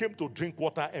when they came to drink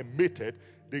water and mated,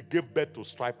 they gave birth to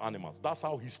striped animals. That's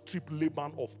how he stripped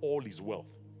Laban of all his wealth.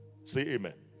 Say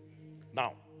amen.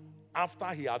 Now, after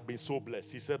he had been so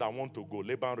blessed, he said, I want to go.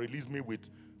 Laban released me with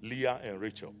Leah and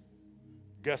Rachel.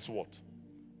 Guess what?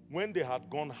 When they had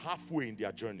gone halfway in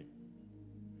their journey,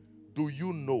 do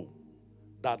you know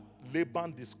that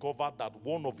Laban discovered that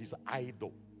one of his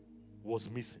idols was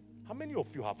missing? How many of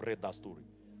you have read that story?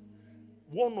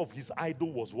 One of his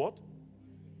idols was what?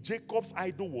 Jacob's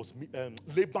idol was,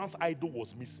 Laban's idol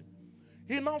was missing.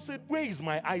 He now said, where is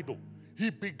my idol? He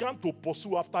began to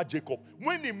pursue after Jacob.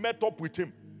 When he met up with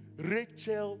him,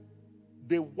 Rachel,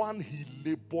 the one he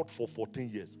labored for 14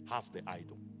 years, has the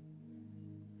idol.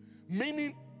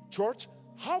 Meaning, church,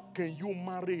 how can you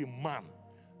marry a man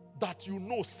that you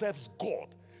know serves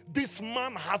God? This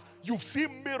man has, you've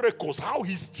seen miracles, how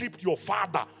he stripped your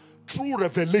father through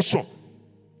revelation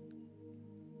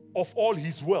of all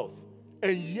his wealth.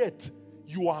 And yet,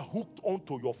 you are hooked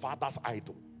onto your father's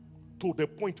idol to the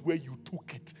point where you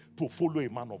took it to follow a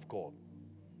man of God.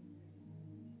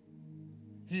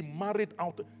 He married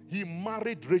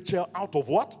Rachel out of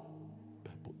what?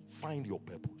 Purpose. Find your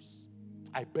purpose.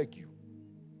 I beg you.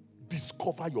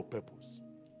 Discover your purpose.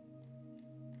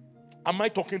 Am I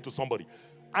talking to somebody?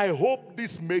 I hope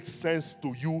this makes sense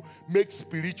to you, makes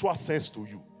spiritual sense to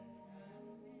you.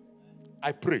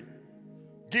 I pray.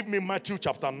 Give me Matthew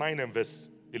chapter 9 and verse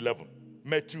 11.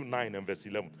 Matthew 9 and verse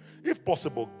 11. If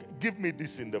possible, give me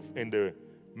this in the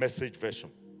Message version.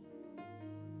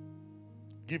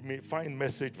 Find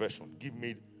Message version. Give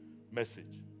me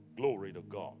Message. Glory to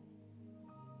God.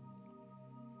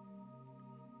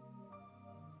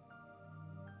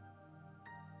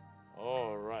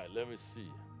 All right, let me see.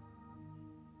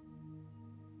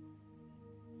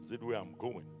 Is it where I'm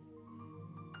going?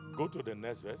 Go to the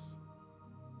next verse.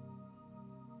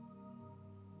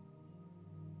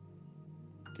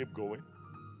 Keep going.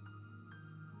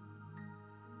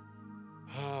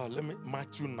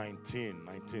 Matthew 19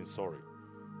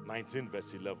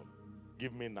 verse 11.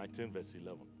 Give me 19 verse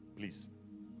 11, please.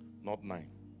 Not 9.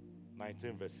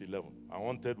 19 verse 11. I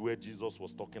wanted where Jesus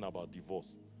was talking about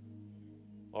divorce.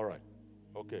 All right.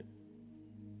 Okay.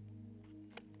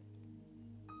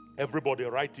 Everybody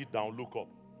write it down, look up.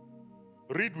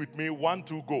 Read with me, 1,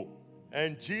 2, go.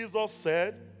 And Jesus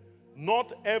said,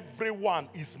 not everyone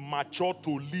is mature to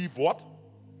live what?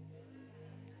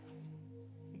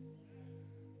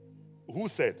 Who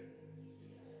said?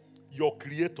 Your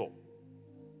creator.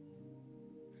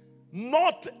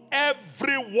 Not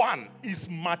everyone is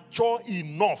mature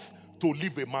enough to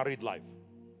live a married life.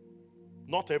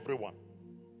 Not everyone.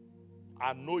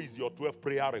 I know it's your 12th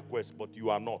prayer request, but you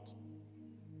are not.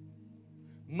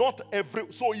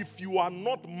 So if you are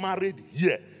not married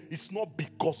here, it's not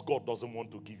because God doesn't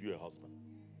want to give you a husband.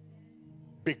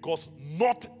 Because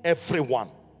not everyone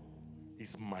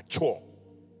is mature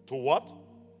to what?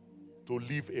 To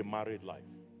live a married life.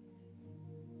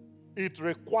 It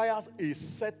requires a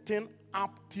certain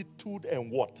aptitude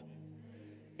and what?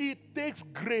 It takes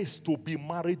grace to be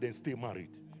married and stay married.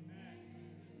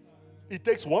 It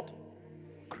takes what?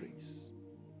 Grace.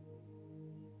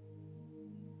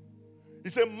 He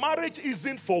said marriage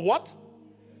isn't for what?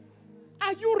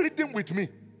 Are you reading with me?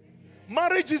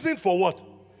 Marriage isn't for what?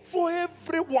 For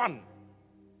everyone.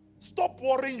 Stop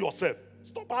worrying yourself.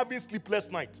 Stop having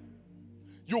sleepless nights.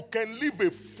 You can live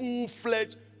a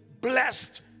full-fledged,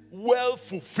 blessed,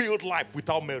 well-fulfilled life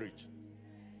without marriage.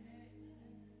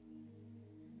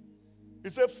 He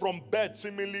said, from bed,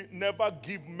 seemingly, never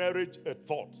give marriage a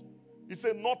thought. He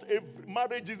said, not every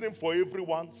marriage isn't for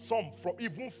everyone. Some,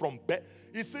 even from bed.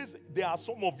 He says, there are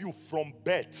some of you from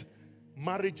bed,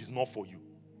 marriage is not for you.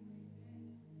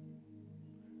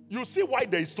 You see why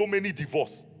there is so many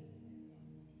divorce?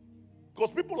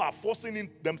 Because people are forcing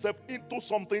themselves into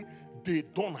something they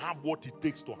don't have what it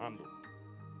takes to handle.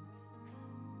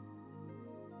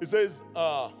 It says,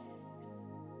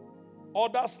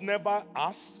 others never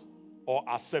ask or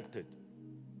accepted.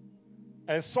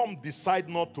 And some decide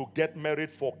not to get married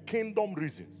for kingdom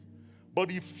reasons.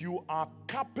 But if you are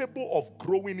capable of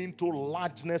growing into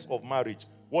largeness of marriage,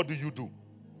 what do?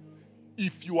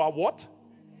 If you are what?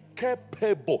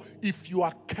 Capable. If you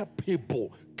are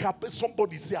capable,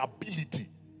 somebody say ability.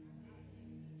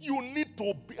 You need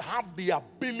to have the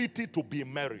ability to be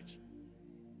in marriage.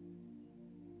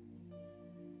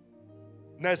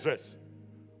 Next verse.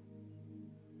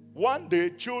 One day,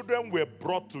 children were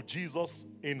brought to Jesus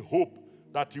in hope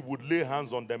that he would lay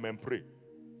hands on them and pray.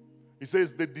 He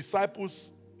says the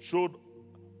disciples showed,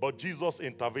 but Jesus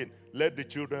intervened. Let the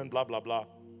children, blah, blah, blah.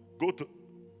 Go to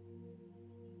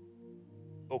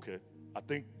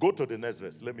the next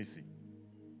verse. Let me see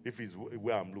if it's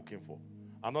where I'm looking for.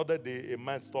 Another day, a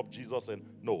man stopped Jesus and,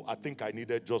 no, I think I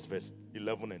needed just verse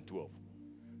 11 and 12.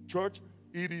 Church,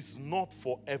 it is not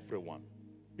for everyone.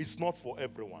 It's not for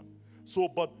everyone. So,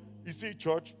 but you see,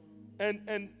 church,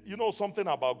 and you know something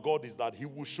about God is that he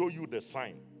will show you the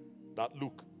sign that,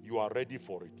 look, you are ready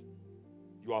for it.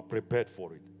 You are prepared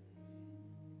for it.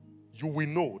 You will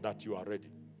know that you are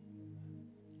ready.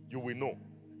 You will know.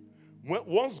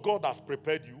 Once God has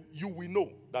prepared you, you will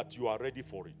know that you are ready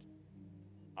for it.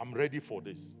 I'm ready for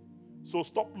this. So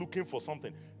stop looking for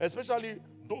something. Especially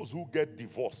those who get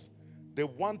divorced. The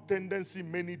one tendency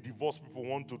many divorced people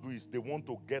want to do is they want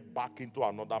to get back into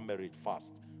another marriage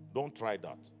fast. Don't try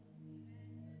that.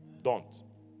 Don't.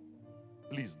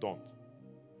 Please don't.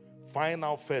 Find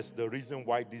out first the reason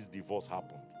why this divorce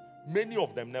happened. Many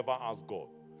of them never ask God,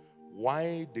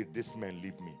 why did this man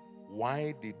leave me?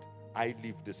 Why did I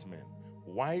leave this man?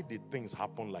 Why did things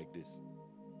happen like this?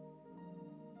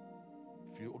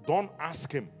 If you don't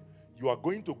ask him, you are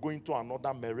going to go into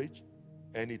another marriage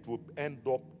and it will end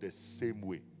up the same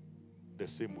way. The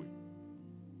same way.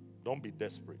 Don't be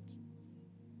desperate.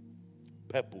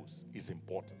 Purpose is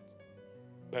important.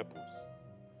 Purpose.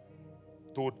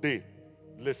 Today,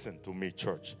 listen to me,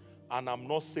 church. And I'm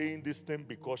not saying this thing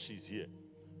because she's here.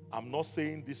 I'm not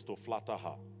saying this to flatter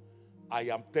her. I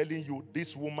am telling you,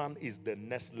 this woman is the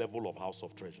next level of House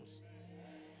of Treasures.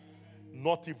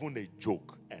 Not even a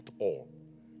joke at all.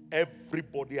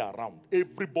 Everybody around,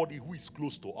 everybody who is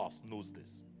close to us knows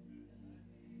this.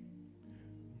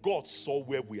 God saw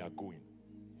where we are going.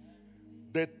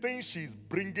 The thing she's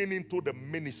bringing into the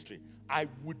ministry, I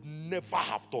would never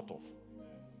have thought of.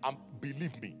 And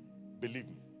believe me, believe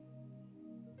me.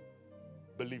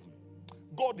 Believe me.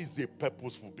 God is a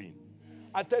purposeful being.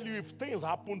 I tell you, if things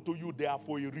happen to you, they are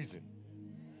for a reason.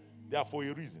 They are for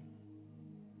a reason.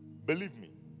 Believe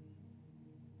me.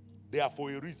 They are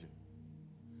for a reason.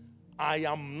 I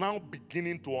am now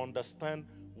beginning to understand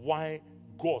why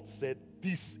God said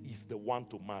this is the one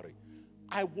to marry.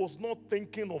 I was not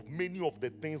thinking of many of the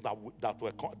things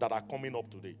that are coming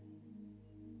up today.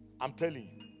 I'm telling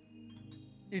you,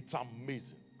 it's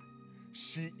amazing.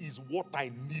 She is what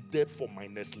I needed for my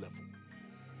next level.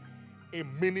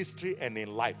 In ministry and in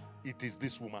life, it is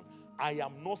this woman. I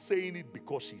am not saying it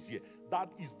because she's here. That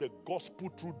is the gospel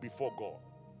truth before God.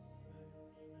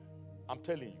 I'm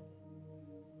telling you.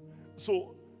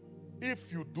 So, if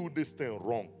you do this thing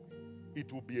wrong,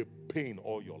 it will be a pain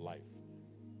all your life.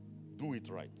 Do it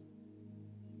right.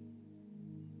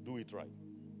 Do it right.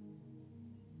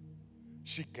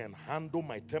 She can handle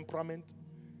my temperament.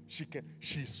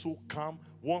 She's so calm.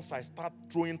 Once I start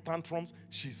throwing tantrums,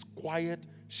 she's quiet.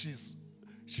 She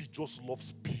just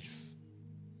loves peace.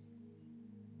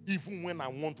 Even when I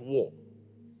want war.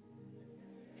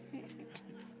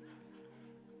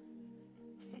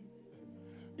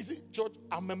 You see, church,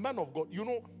 I'm a man of God. You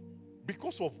know,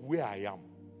 because of where I am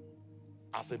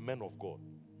as a man of God,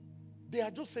 there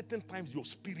are just certain times your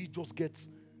spirit just gets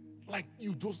like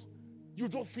you just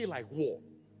feel like war.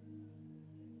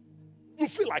 You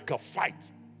feel like a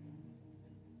fight.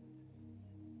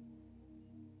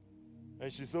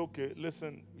 And she said, okay,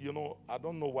 listen, you know, I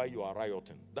don't know why you are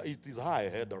rioting. It is her I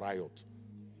heard the riot.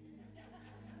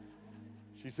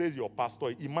 She says your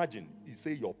pastor, imagine, he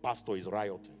say your pastor is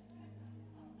rioting.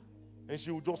 And she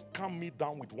will just calm me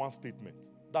down with one statement.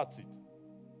 That's it.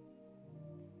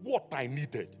 What I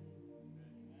needed.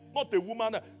 Not a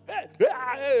woman,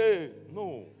 hey.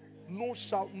 No. No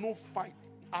shout, no fight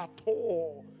at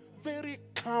all. Very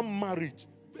calm marriage.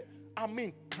 I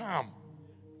mean, calm.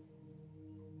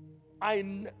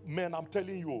 Man, I'm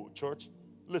telling you, church,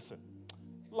 listen,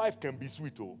 life can be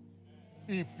sweet, oh.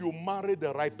 If you marry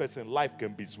the right person, life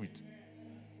can be sweet.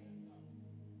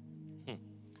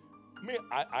 Me,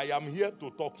 I am here to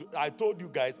talk to. I told you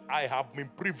guys, I have been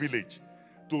privileged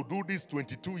to do this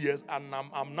 22 years, and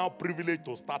I'm now privileged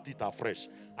to start it afresh.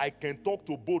 I can talk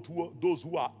to both those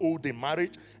who are old in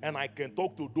marriage, and I can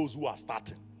talk to those who are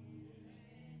starting.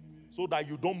 So that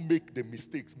you don't make the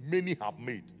mistakes many have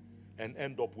made and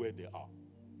end up where they are.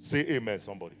 Say amen,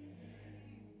 somebody.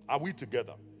 Are we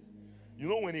together? You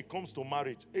know, when it comes to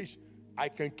marriage, I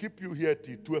can keep you here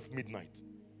till 12 midnight.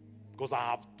 Because I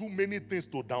have too many things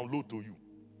to download to you.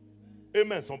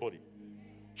 Amen, somebody.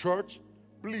 Church,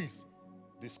 please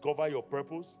discover your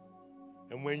purpose.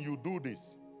 And when you do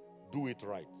this, do it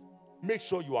right. Make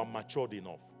sure you are matured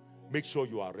enough. Make sure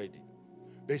you are ready.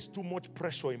 There's too much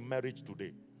pressure in marriage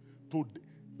today.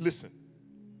 Listen,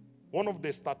 one of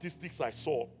the statistics I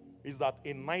saw is that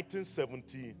in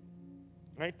 72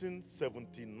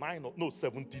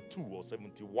 or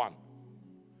 71,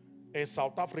 in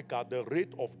South Africa, the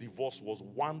rate of divorce was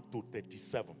 1 to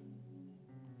 37.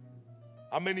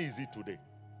 How many is it today?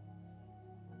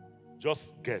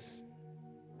 Just guess.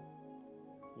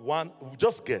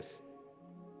 Just guess.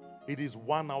 It is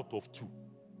 1 out of 2.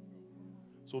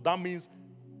 So that means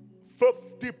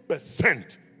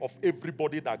 50% of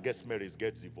everybody that gets married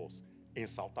gets divorced in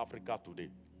South Africa today.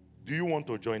 Do you want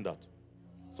to join that?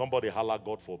 Somebody holler,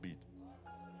 God forbid.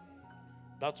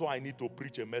 That's why I need to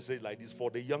preach a message like this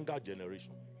for the younger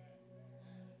generation.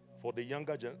 For the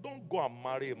younger generation. Don't go and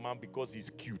marry a man because he's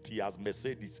cute. He has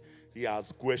Mercedes. He has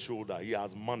square shoulder. He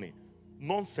has money.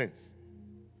 Nonsense.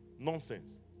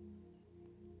 Nonsense.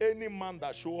 Any man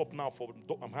that show up now for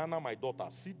Hannah, my daughter,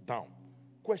 sit down.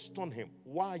 Question him.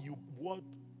 Why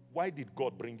did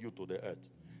God bring you to the earth?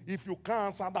 If you can't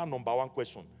answer that number one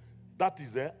question, that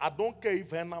is I don't care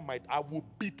if Hannah I will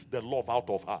beat the love out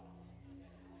of her.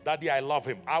 Daddy, I love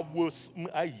him. I will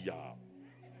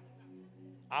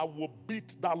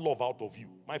beat that love out of you.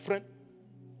 My friend,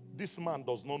 this man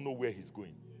does not know where he's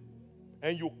going.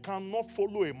 And you cannot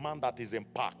follow a man that is in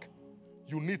park.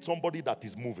 You need somebody that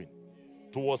is moving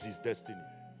towards his destiny.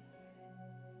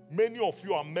 Many of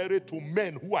you are married to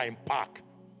men who are in park.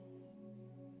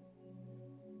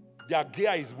 Their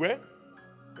gear is where?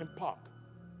 In park.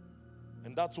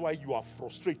 And that's why you are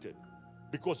frustrated.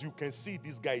 Because you can see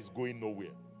this guy is going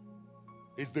nowhere.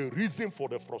 It's the reason for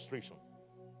the frustration.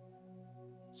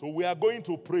 So we are going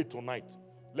to pray tonight.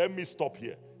 Let me stop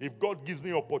here. If God gives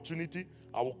me opportunity,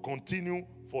 I will continue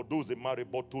for those in marriage.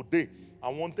 But today, I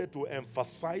wanted to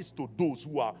emphasize to those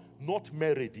who are not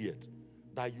married yet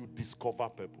that you discover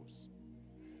purpose.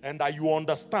 And that you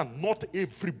understand not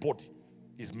everybody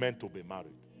is meant to be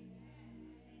married.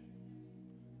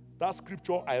 That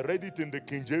scripture, I read it in the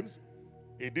King James.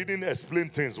 It didn't explain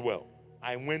things well.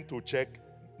 I went to check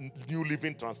New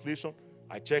Living Translation.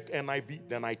 I checked NIV.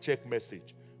 Then I checked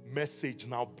Message. Message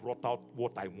now brought out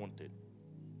what I wanted.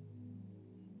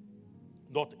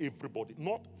 Not everybody.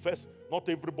 Not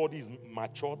everybody is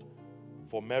matured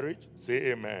for marriage.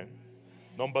 Say amen.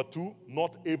 Number 2,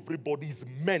 not everybody is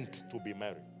meant to be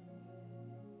married.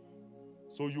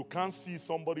 So you can't see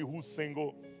somebody who's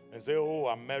single and say, oh,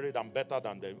 I'm married, I'm better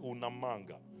than them.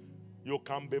 Unamanga. You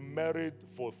can be married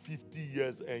for 50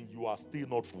 years and you are still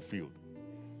not fulfilled.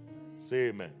 Say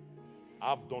amen. I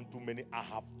have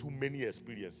too many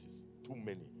experiences. Too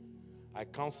many. I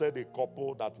counseled a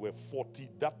couple that were 40.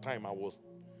 That time I was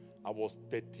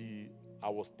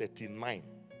 39.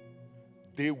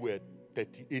 They were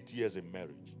 38 years in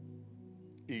marriage.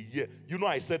 A year. You know,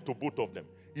 I said to both of them,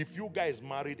 if you guys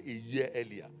married a year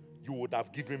earlier, you would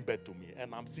have given birth to me.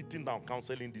 And I'm sitting down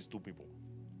counseling these two people.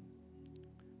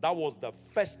 That was the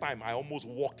first time I almost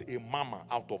walked a mama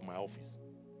out of my office.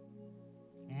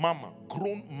 Mama,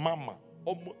 grown mama.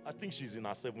 I think she's in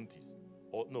her 70s.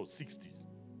 Or no, 60s.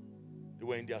 They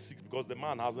were in their 60s because the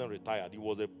man hasn't retired. He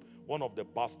was one of the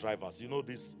bus drivers. You know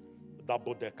these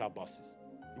double-decker buses.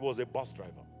 He was a bus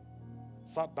driver.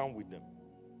 Sat down with them.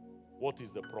 What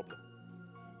is the problem?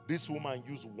 This woman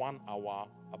used 1 hour,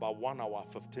 about 1 hour,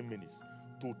 15 minutes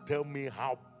to tell me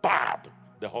how bad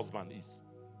the husband is.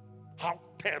 How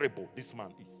terrible this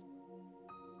man is.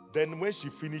 Then when she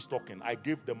finished talking, I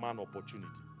gave the man opportunity.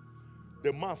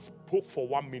 The man spoke for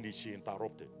 1 minute, she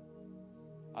interrupted.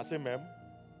 I say, ma'am,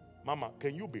 Mama,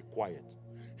 can you be quiet?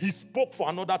 He spoke for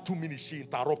another 2 minutes. She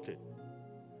interrupted.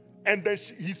 And then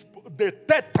the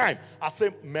third time, I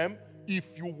said, ma'am,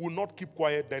 if you will not keep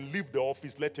quiet, then leave the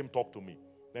office. Let him talk to me.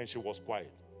 Then she was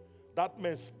quiet. That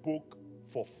man spoke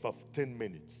for 15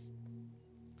 minutes.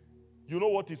 You know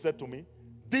what he said to me?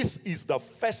 This is the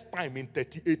first time in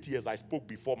 38 years I spoke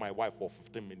before my wife for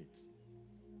 15 minutes.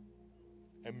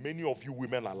 And many of you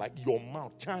women are like, your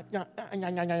mouth.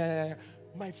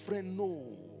 My friend,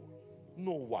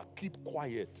 no, keep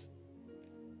quiet.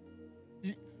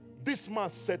 This man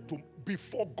said to me,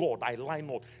 before God, I lie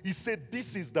not. He said,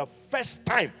 this is the first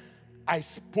time I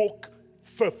spoke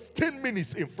 15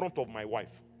 minutes in front of my wife.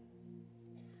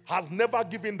 Has never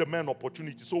given the man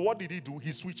opportunity. So what did he do?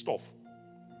 He switched off.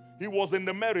 He was in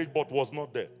the marriage but was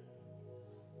not there.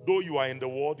 Though you are in the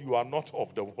world, you are not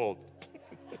of the world.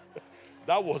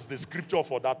 That was the scripture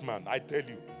for that man, I tell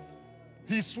you.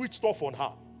 He switched off on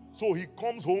her. So he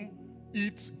comes home,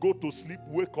 eats, go to sleep,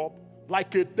 wake up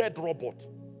like a dead robot.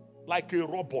 Like a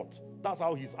robot. That's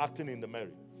how he's acting in the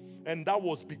marriage. And that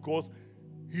was because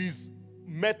his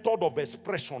method of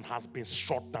expression has been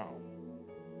shut down.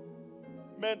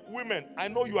 Men, women, I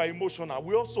know you are emotional.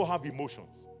 We also have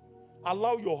emotions.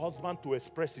 Allow your husband to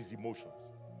express his emotions.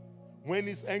 When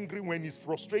he's angry, when he's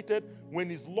frustrated, when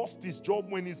he's lost his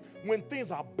job, when things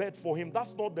are bad for him,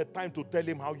 that's not the time to tell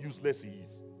him how useless he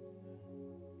is.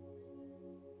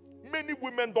 Many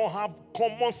women don't have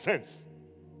common sense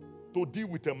to deal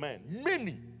with a man.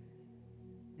 Many.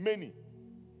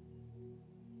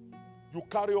 You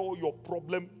carry all your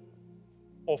problem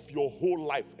of your whole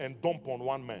life and dump on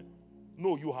one man.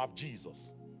 No, you have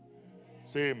Jesus.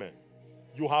 Say amen.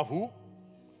 You have who?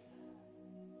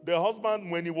 The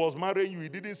husband, when he was marrying you, he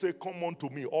didn't say, come on to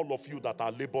me, all of you that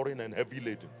are laboring and heavy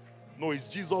laden. No, it's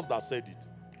Jesus that said it.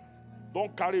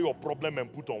 Don't carry your problem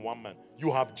and put on one man.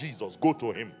 You have Jesus. Go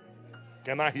to him.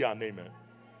 Can I hear an amen?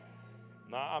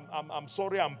 Now, I'm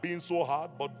sorry I'm being so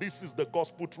hard, but this is the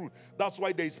gospel truth. That's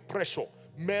why there is pressure.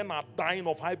 Men are dying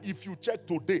of hype. If you check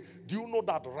today, do you know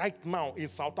that right now in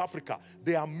South Africa,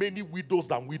 there are many widows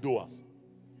than widowers?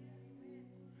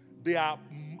 There are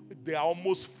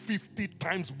almost 50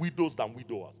 times widows than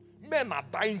widowers. Men are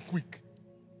dying quick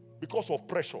because of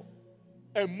pressure.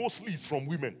 And mostly it's from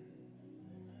women.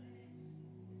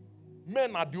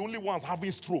 Men are the only ones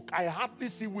having stroke. I hardly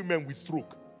see women with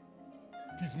stroke.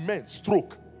 It is men,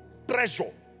 stroke,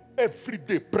 pressure,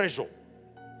 everyday pressure.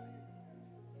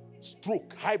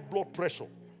 Stroke, high blood pressure.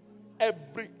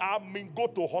 Go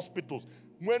to hospitals.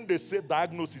 When they say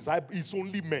diagnosis, it's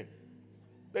only men.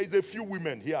 There is a few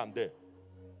women here and there.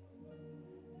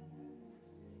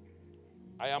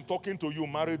 I am talking to you,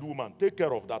 married woman. Take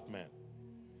care of that man.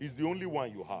 He's the only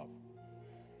one you have.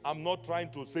 I'm not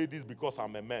trying to say this because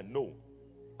I'm a man. No.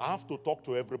 I have to talk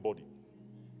to everybody.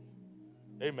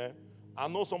 Amen. I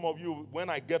know some of you, when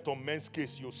I get on men's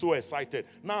case, you're so excited.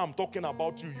 Now I'm talking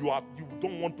about you. You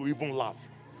don't want to even laugh.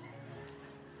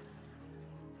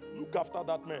 Look after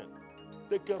that man.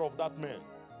 Take care of that man.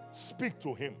 Speak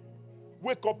to him.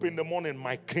 Wake up in the morning,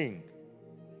 my king.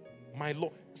 My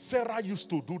Lord. Sarah used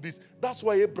to do this. That's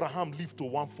why Abraham lived to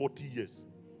 140 years.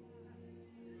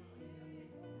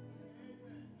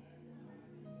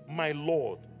 My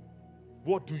Lord,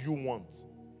 what do you want?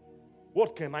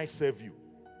 What can I serve you?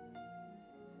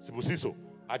 Sibusiso,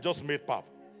 I just made pap.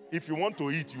 If you want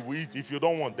to eat, you will eat. If you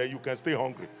don't want, then you can stay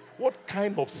hungry. What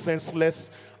kind of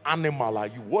senseless animal are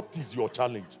you? What is your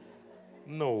challenge?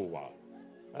 No.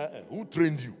 Who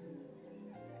trained you?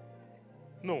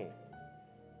 No.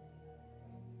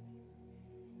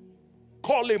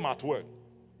 Call him at work.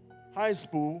 Hi,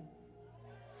 Spoo.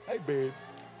 Hi,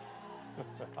 babes.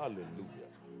 Hallelujah.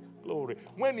 Glory.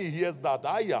 When he hears that,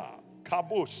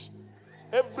 kabosh,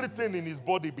 everything in his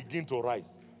body begin to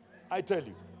rise. I tell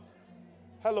you.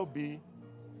 Hello, B.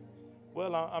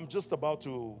 Well, I'm just about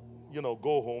to,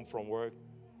 go home from work.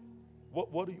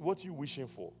 What are you wishing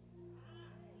for?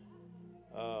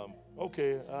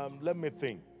 Okay, let me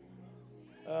think.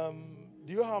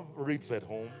 Do you have ribs at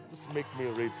home? Just make me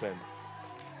ribs and,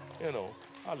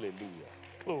 hallelujah.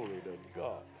 Glory to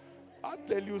God. I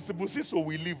tell you, Sibusiso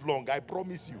will live long. I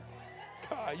promise you.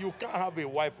 You can't have a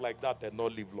wife like that and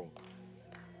not live long.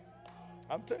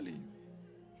 I'm telling you.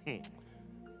 And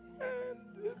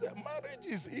marriage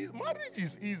is easy. Marriage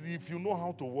is easy if you know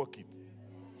how to work it.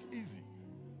 It's easy.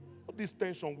 All this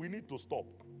tension, we need to stop.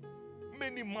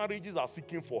 Many marriages are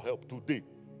seeking for help today.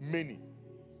 Many.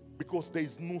 Because there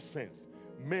is no sense.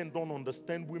 Men don't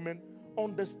understand women.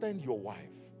 Understand your wife.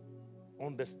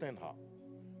 Understand her.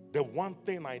 The one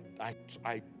thing I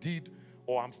did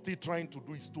or I'm still trying to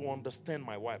do is to understand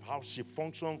my wife, how she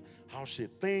functions, how she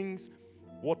thinks,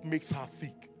 what makes her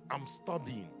tick. I'm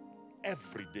studying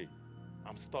every day.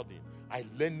 I'm studying. I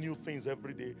learn new things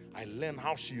every day. I learn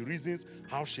how she reasons,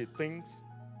 how she thinks.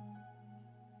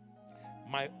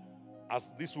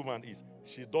 As this woman is,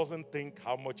 she doesn't think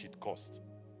how much it costs.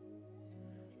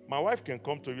 My wife can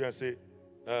come to you and say,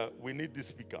 we need this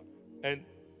speaker. And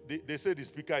they say the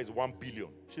speaker is 1 billion.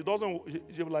 She doesn't,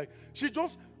 she'll be like,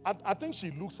 I think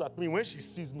she looks at me, when she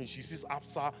sees me, she sees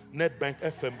ABSA, Netbank,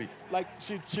 FMB. Like,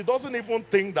 she doesn't even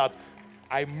think that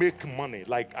I make money,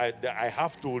 like I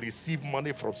have to receive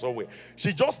money from somewhere.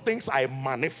 She just thinks I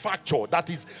manufacture. That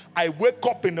is, I wake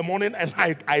up in the morning and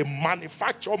I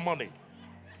manufacture money.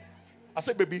 I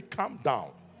say, baby, calm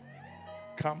down.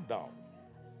 Calm down.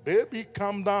 Baby,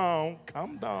 calm down.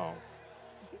 Calm down.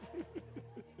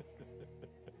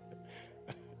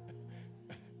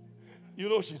 You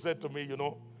know, she said to me, you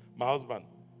know, my husband,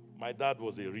 my dad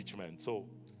was a rich man, so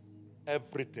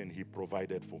everything he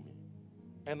provided for me.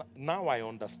 And now I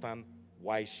understand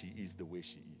why she is the way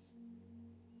she is.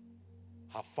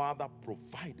 Her father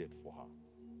provided for her.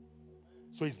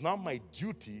 So it's now my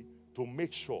duty to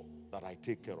make sure that I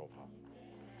take care of her.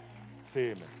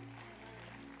 Say amen.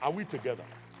 Are we together?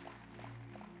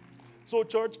 So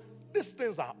church, these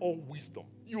things are all wisdom.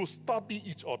 You study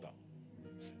each other.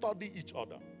 Study each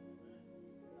other.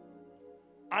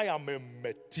 I am a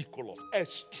meticulous,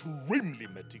 extremely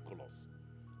meticulous.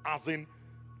 As in,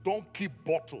 don't keep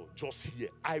bottle just here.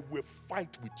 I will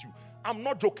fight with you. I'm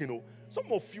not joking. Oh. Some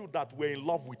of you that were in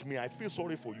love with me, I feel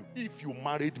sorry for you. If you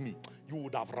married me, you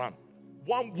would have run.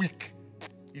 1 week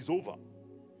is over.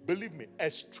 Believe me,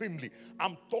 extremely.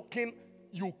 I'm talking,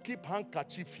 you keep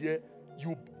handkerchief here.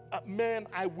 Man,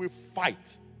 I will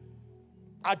fight.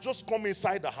 I just come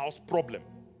inside the house, problem.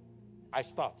 I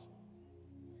start.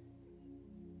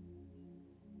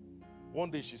 One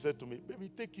day she said to me, baby,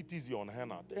 take it easy on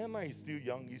Hannah. Hannah is still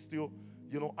young. He's still,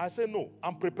 you know. I said, no,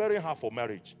 I'm preparing her for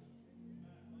marriage.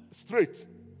 Straight.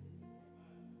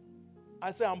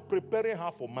 I said, I'm preparing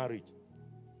her for marriage.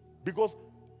 Because,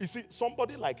 you see,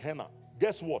 somebody like Hannah,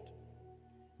 guess what?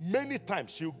 Many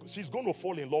times she's going to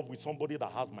fall in love with somebody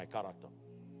that has my character.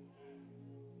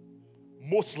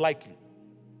 Most likely.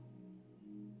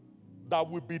 That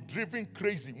will be driven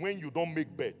crazy when you don't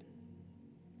make bed.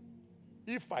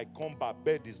 If I come back,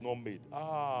 bed is not made.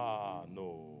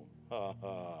 No.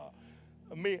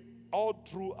 All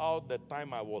throughout the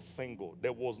time I was single,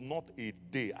 there was not a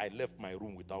day I left my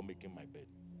room without making my bed.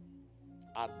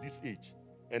 At this age.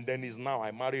 And then it's now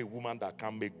I marry a woman that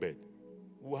can't make bed.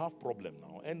 We'll have problem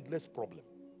now. Endless problem.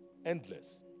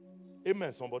 Endless.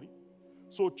 Amen, somebody?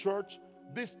 So church,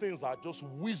 these things are just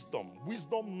wisdom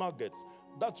nuggets.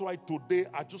 That's why today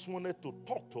I just wanted to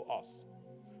talk to us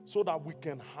so that we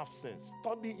can have sense.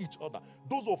 Study each other.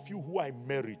 Those of you who are in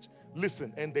marriage,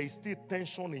 listen, and there is still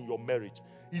tension in your marriage,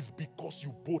 is because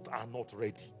you both are not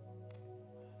ready.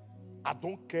 I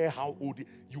don't care how old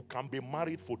you can be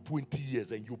married for 20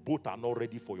 years and you both are not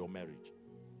ready for your marriage.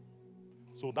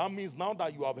 So that means now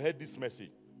that you have heard this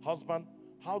message, husband,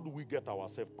 how do we get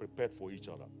ourselves prepared for each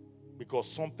other? Because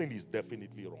something is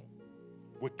definitely wrong.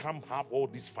 We can't have all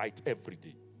this fight every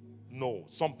day. No,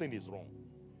 something is wrong.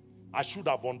 I should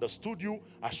have understood you.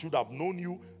 I should have known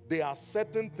you. There are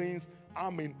certain things,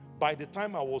 by the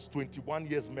time I was 21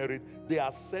 years married, there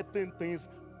are certain things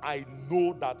I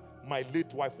know that my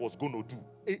late wife was going to do.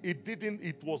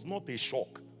 It was not a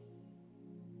shock.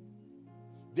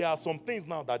 There are some things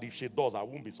now that if she does, I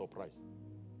won't be surprised.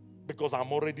 Because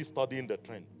I'm already studying the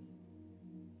trend.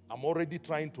 I'm already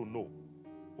trying to know.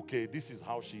 Okay, this is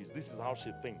how she is. This is how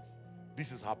she thinks.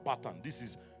 This is her pattern. This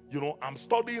is, I'm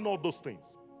studying all those things.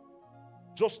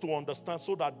 Just to understand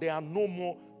so that there are no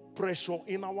more pressure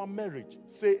in our marriage.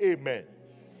 Say amen.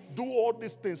 Do all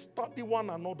these things. Study one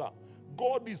another.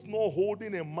 God is not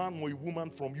holding a man or a woman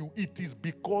from you. It is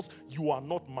because you are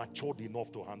not matured enough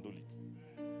to handle it.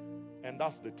 And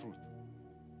that's the truth.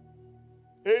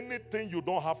 Anything you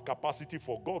don't have capacity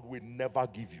for, God will never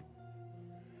give you.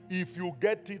 If you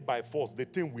get it by force, the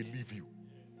thing will leave you.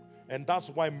 And that's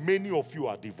why many of you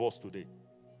are divorced today.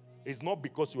 It's not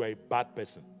because you are a bad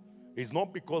person. It's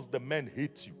not because the man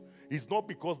hates you. It's not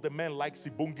because the man likes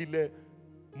Ibongile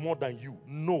more than you.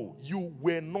 No, you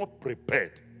were not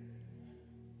prepared.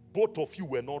 Both of you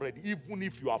were not ready. Even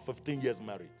if you are 15 years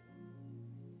married,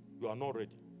 you are not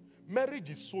ready. Marriage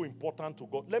is so important to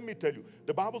God. Let me tell you,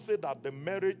 the Bible said that the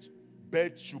marriage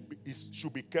bed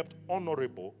should be kept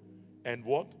honorable, and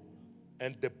what?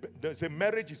 And the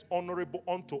marriage is honorable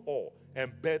unto all,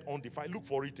 and bed undefiled. Look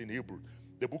for it in Hebrews,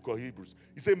 the book of Hebrews.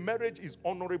 It says marriage is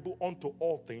honorable unto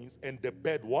all things, and the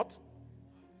bed what?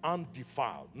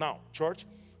 undefiled. Now, church,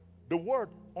 the word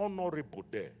honorable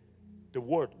there, the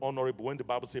word honorable, when the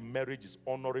Bible says marriage is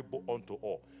honorable unto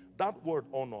all, that word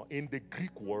honor in the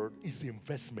Greek word is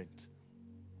investment.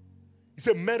 He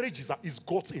said marriage is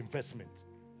God's investment.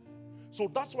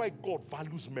 So that's why God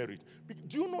values marriage.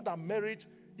 Do you know that marriage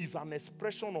is an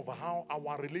expression of how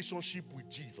our relationship with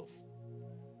Jesus?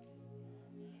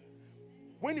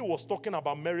 When he was talking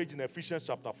about marriage in Ephesians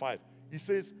chapter 5, he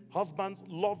says, husbands,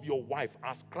 love your wife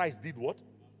as Christ did what?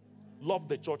 Loved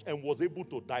the church and was able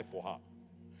to die for her.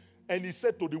 And he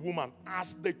said to the woman,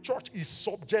 as the church is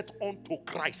subject unto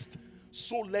Christ,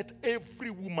 so let every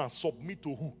woman submit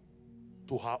to who?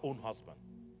 To her own husband.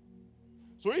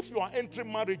 So if you are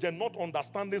entering marriage and not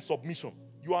understanding submission,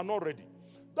 you are not ready.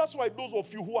 That's why those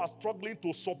of you who are struggling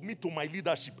to submit to my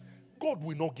leadership, God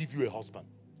will not give you a husband.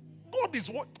 God is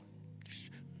what?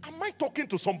 Am I talking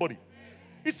to somebody?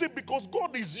 He said because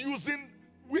God is using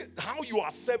how you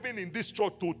are serving in this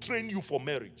church to train you for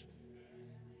marriage.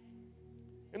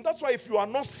 And that's why if you are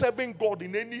not serving God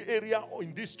in any area or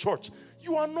in this church,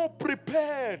 you are not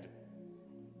prepared.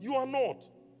 You are not.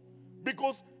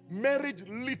 Because marriage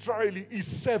literally is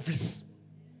service.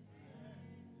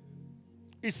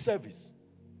 It's service.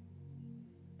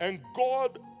 And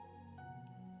God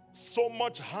so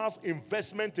much has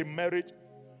investment in marriage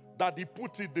that he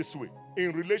puts it this way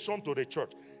in relation to the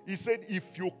church. He said,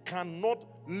 if you cannot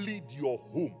lead your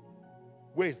home,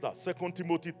 where is that? 2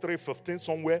 Timothy 3:15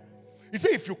 somewhere. He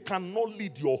said, if you cannot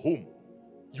lead your home,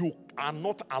 you are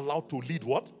not allowed to lead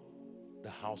what? The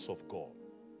house of God.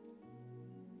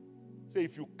 Say,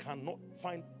 if you cannot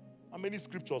find, how many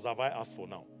scriptures have I asked for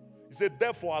now? He said,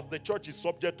 therefore, as the church is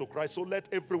subject to Christ, so let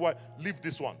everyone leave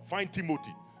this one. Find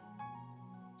Timothy.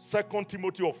 2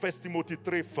 Timothy or 1 Timothy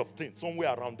 3:15,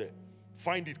 somewhere around there.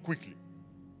 Find it quickly.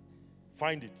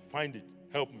 Find it. Find it.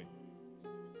 Help me.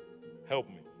 Help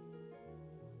me.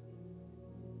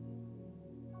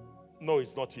 No,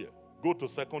 it's not here. Go to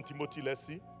 2 Timothy, let's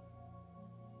see.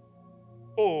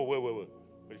 Oh, wait.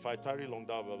 But if I tarry long,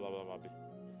 blah, blah, blah, blah, blah.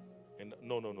 And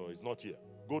no, it's not here.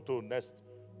 Go to next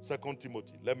 2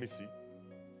 Timothy. Let me see.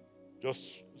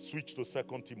 Just switch to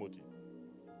 2 Timothy.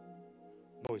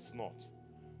 No, it's not.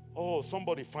 Oh,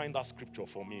 somebody find that scripture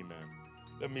for me, man.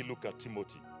 Let me look at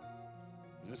Timothy.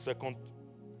 Is it 2?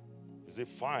 Is it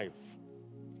 5?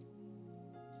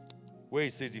 Where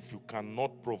it says, if you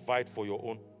cannot provide for your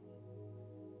own.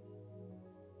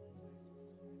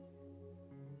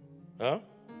 Huh?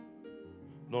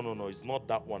 No, it's not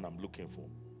that one I'm looking for.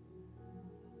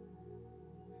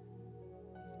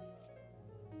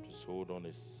 Just hold on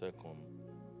a second.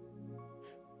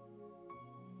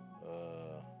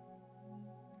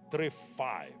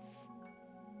 3:5.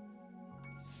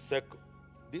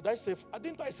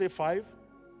 Didn't I say 5?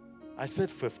 I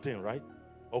said 15, right?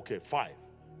 Okay, 5.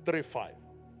 3:5.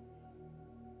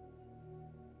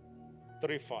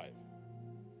 3:5.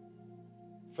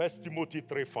 1 Timothy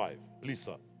 3:5. Please,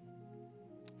 sir.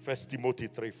 1 Timothy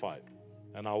 3:5.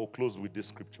 And I will close with this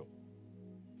scripture.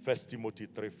 1 Timothy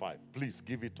 3:5. Please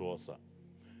give it to us, sir.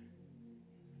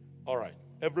 All right.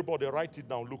 Everybody write it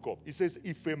down. Look up. It says,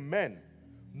 if a man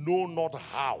know not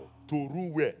how to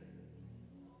rule where?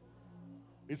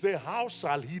 He said, how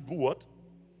shall he do what?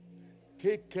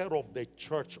 Take care of the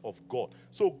church of God.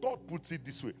 So God puts it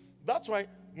this way. That's why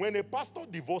when a pastor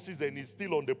divorces and is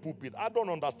still on the pulpit, I don't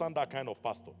understand that kind of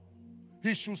pastor.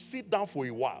 He should sit down for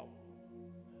a while.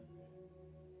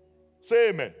 Say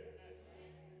amen.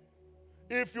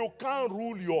 If you can't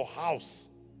rule your house,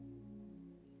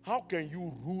 how can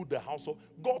you rule the house of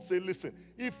God? Say, listen,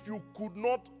 if you could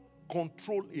not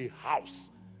control a house,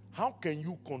 how can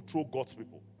you control God's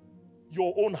people?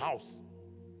 Your own house.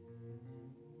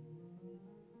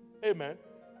 Amen.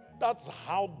 That's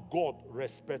how God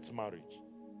respects marriage.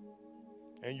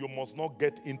 And you must not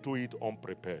get into it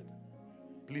unprepared.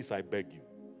 Please, I beg you.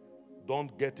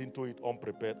 Don't get into it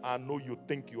unprepared. I know you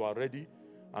think you are ready.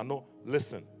 I know.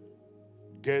 Listen.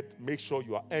 Make sure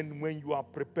you are. And when you are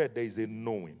prepared, there is a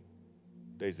knowing.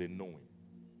 There is a knowing.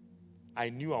 I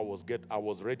knew I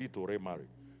was ready to remarry.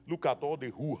 Look at all the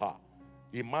hoo-ha.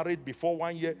 He married before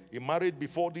 1 year. He married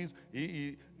before this.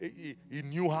 He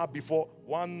knew her before.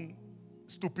 One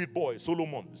stupid boy,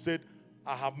 Solomon, said,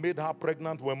 I have made her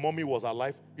pregnant when mommy was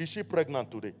alive. Is she pregnant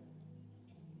today?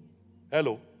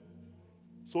 Hello?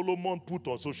 Solomon put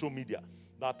on social media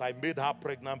that I made her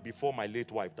pregnant before my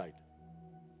late wife died.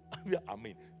 I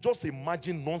mean, just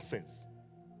imagine nonsense.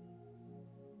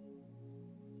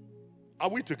 Are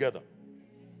we together?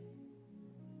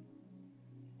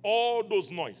 All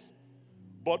those noise.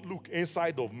 But look,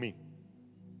 inside of me,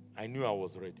 I knew I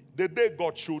was ready. The day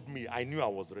God showed me, I knew I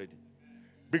was ready.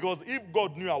 Because if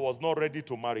God knew I was not ready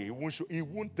to marry, he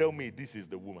won't tell me this is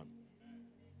the woman.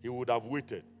 He would have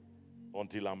waited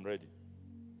until I'm ready.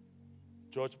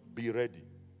 Church, be ready.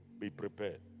 Be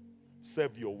prepared.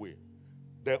 Serve your way.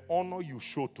 The honor you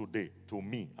show today to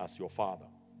me as your father,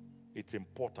 it's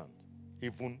important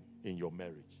even in your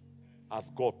marriage as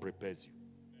God prepares you.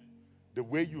 The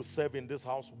way you serve in this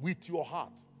house with your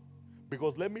heart.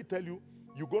 Because let me tell you,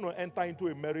 you're going to enter into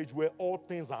a marriage where all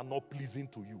things are not pleasing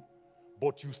to you,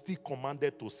 but you still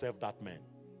commanded to serve that man.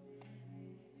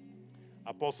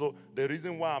 Apostle, the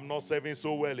reason why I'm not serving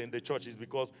so well in the church is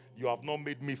because you have not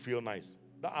made me feel nice.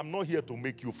 I'm not here to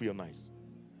make you feel nice.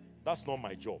 That's not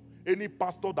my job. Any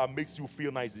pastor that makes you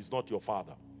feel nice is not your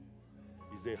father.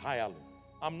 He's a hireling.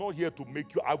 I'm not here to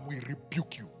make you. I will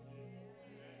rebuke you.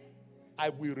 I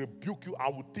will rebuke you. I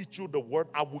will teach you the word.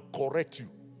 I will correct you.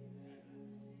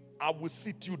 I will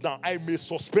sit you down. I may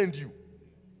suspend you.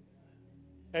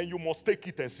 And you must take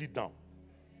it and sit down.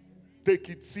 Take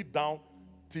it, sit down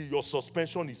till your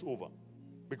suspension is over.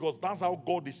 Because that's how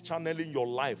God is channeling your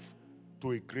life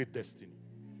to a great destiny.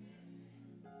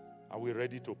 Are we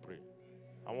ready to pray?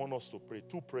 I want us to pray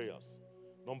 2 prayers.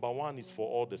 Number 1 is for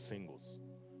all the singles.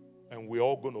 And we're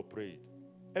all going to pray it.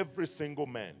 Every single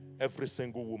man, every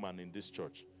single woman in this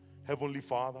church. Heavenly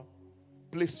Father,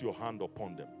 place your hand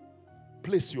upon them.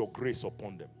 Place your grace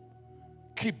upon them.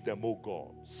 Keep them, oh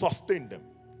God. Sustain them.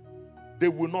 They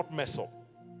will not mess up.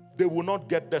 They will not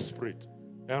get desperate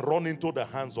and run into the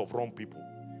hands of wrong people.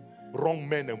 Wrong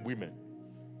men and women.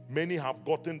 Many have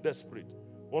gotten desperate.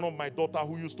 One of my daughter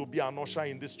who used to be an usher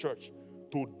in this church,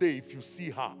 today if you see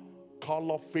her,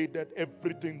 color faded,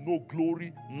 everything, no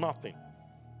glory, nothing.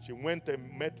 She went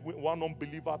and met with one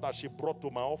unbeliever that she brought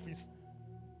to my office.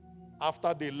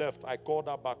 After they left, I called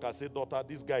her back. I said, daughter,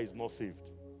 this guy is not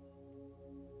saved.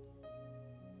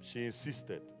 She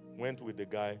insisted, went with the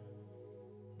guy.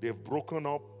 They've broken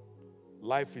up.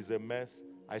 Life is a mess.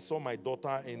 I saw my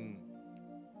daughter in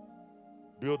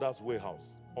Builder's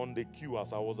Warehouse on the queue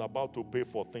as I was about to pay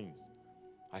for things.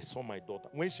 I saw my daughter.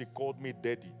 When she called me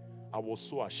daddy, I was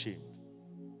so ashamed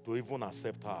to even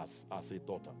accept her as a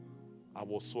daughter. I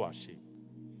was so ashamed.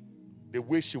 The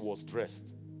way she was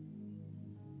dressed.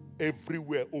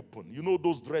 Everywhere open. You know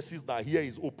those dresses that here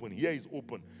is open, here is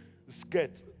open.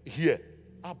 Skirt here.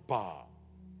 Abba.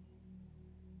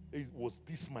 Was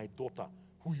this my daughter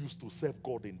who used to serve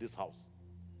God in this house?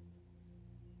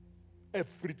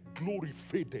 Every glory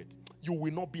faded. You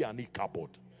will not be an Ichabod.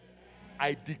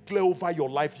 I declare over your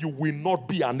life, you will not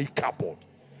be an Ichabod.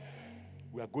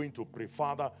 We are going to pray.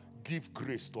 Father, give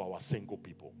grace to our single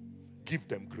people. Give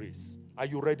them grace. Are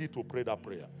you ready to pray that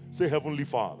prayer? Say, Heavenly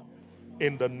Father,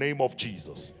 in the name of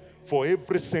Jesus, for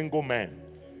every single man,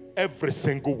 every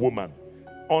single woman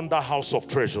under House of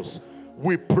Treasures,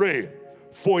 we pray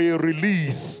for a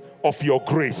release of your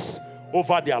grace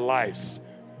over their lives.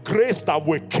 Grace that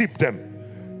will keep them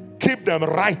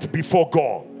right before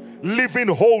God, living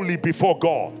holy before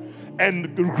God,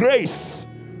 and grace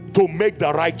to make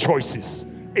the right choices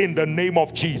in the name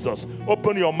of Jesus.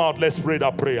 Open your mouth, let's pray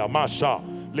that prayer. Masha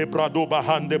lebrado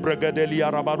bahande bregedeli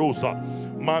arabarusa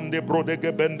mande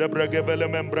brodege bende bregevele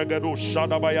membregedo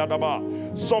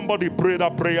shadabayadaba. Somebody pray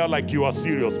that prayer like you are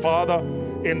serious. Father,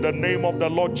 in the name of the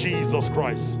Lord Jesus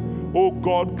Christ, oh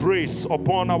God, grace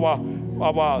upon our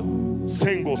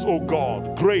singles, oh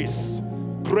God, grace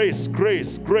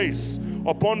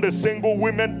upon the single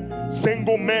women,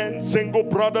 single men, single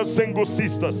brothers, single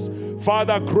sisters.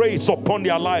 Father, grace upon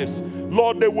their lives.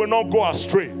 Lord, they will not go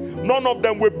astray. None of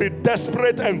them will be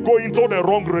desperate and go into the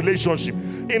wrong relationship.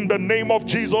 In the name of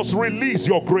Jesus, release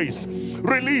your grace.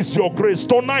 Release your grace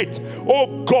tonight.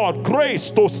 Oh God,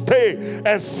 grace to stay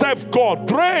and serve God.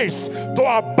 Grace to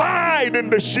abide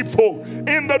in the sheepfold.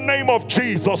 In the name of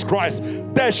Jesus Christ,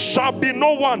 there shall be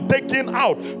no one taken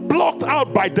out, blocked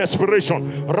out by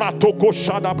desperation. Ratoko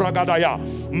shada bragadaya.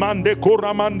 Mande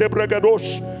kora mande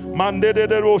bregadosh. Mande de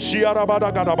roshi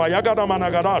arabada gadaba yagada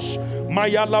managadash.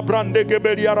 Mayala brande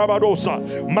gebeli arabadosa.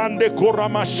 Mande kora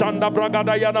mashanda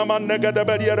bragadaya na mande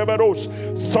gebeli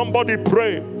arabados. Somebody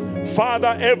pray.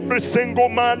 Father, every single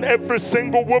man, every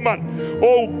single woman,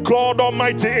 oh God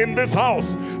Almighty, in this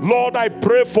house, Lord, I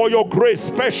pray for your grace,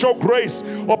 special grace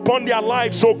upon their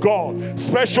lives, oh God.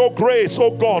 Special grace,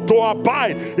 oh God, to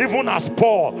abide, even as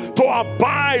Paul, to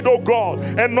abide, oh God,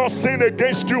 and not sin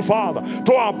against you, Father.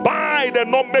 To abide and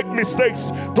not make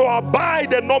mistakes, to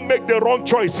abide and not make the wrong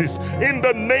choices. In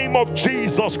the name of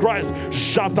Jesus Christ.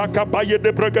 Shatakabaye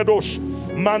de bregadosh.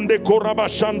 Mande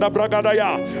korabashanda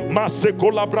bragadaya.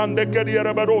 Masekola brande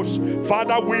kediere beros.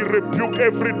 Father, we rebuke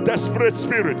every desperate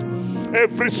spirit.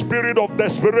 Every spirit of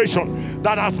desperation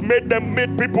that has made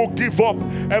people give up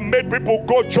and made people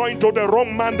go join to the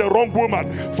wrong man, the wrong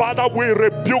woman. Father, we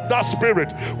rebuke that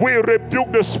spirit. We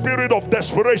rebuke the spirit of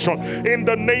desperation in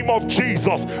the name of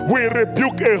Jesus. We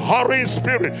rebuke a hurrying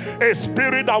spirit, a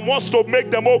spirit that wants to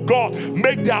make them, oh God,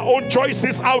 make their own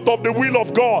choices out of the will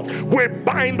of God. We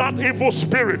bind that evil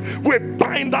spirit. We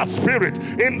bind that spirit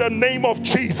in the name of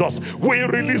Jesus. We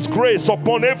release grace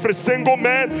upon every single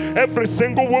man, every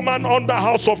single woman on the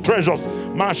house of treasures.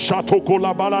 Mashato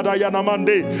kola balada yana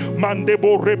mande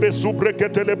bo rebe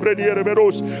subrekete lebreniere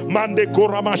beros mande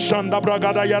korama shanda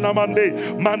bragada yana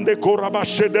mande koraba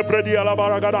shede bredi ala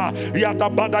baragada yada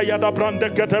bada yada brande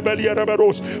kete beliere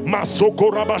beros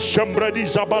masoko raba shembredi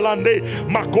jabalande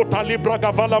makota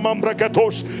libraga vala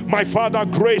mambreketos. My Father,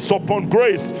 grace upon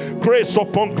grace, grace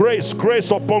upon grace,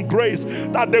 grace upon grace,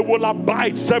 that they will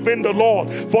abide serving the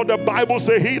Lord. For the Bible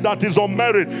says, he that is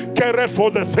unmarried careth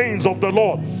for the things of the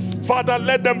Lord. Father,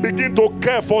 let them begin to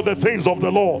care for the things of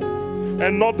the Lord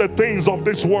and not the things of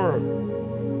this world.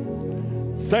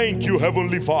 Thank you,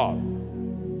 Heavenly Father.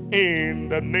 In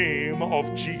the name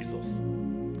of Jesus,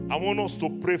 I want us to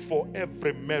pray for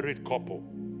every married couple,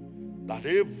 that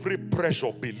every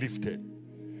pressure be lifted.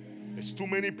 There's too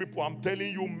many people. I'm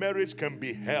telling you, marriage can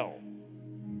be hell.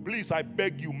 Please, I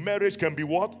beg you, marriage can be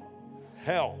what?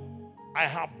 Hell. I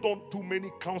have done too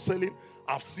many counseling.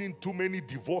 I've seen too many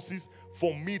divorces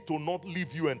for me to not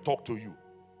leave you and talk to you.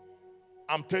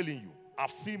 I'm telling you,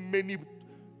 I've seen many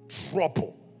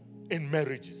trouble in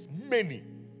marriages.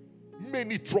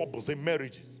 Many troubles in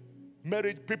marriages.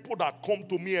 Marriage people that come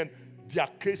to me and their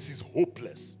case is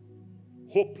hopeless.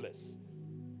 Hopeless.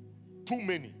 Too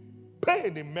many.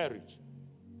 Pain in marriage.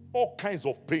 All kinds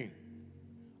of pain.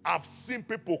 I've seen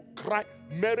people cry,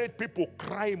 married people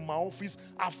cry in my office.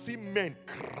 I've seen men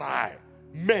cry.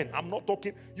 Men, I'm not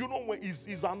talking, you know,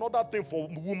 it's another thing for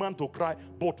a woman to cry,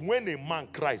 but when a man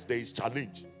cries, there is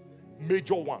challenge.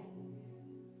 Major one.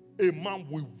 A man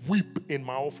will weep in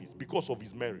my office because of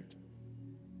his marriage.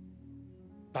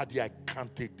 Daddy, I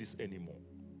can't take this anymore.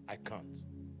 I can't.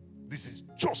 This is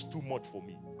just too much for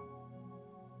me.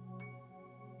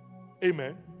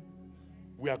 Amen.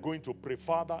 We are going to pray.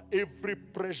 Father, every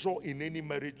pressure in any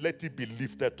marriage, let it be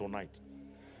lifted tonight.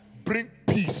 Bring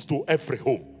peace to every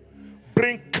home.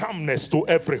 Bring calmness to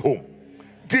every home.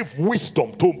 Give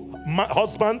wisdom to my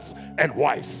husbands and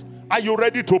wives. Are you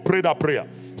ready to pray that prayer?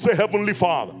 Say, Heavenly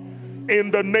Father,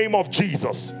 in the name of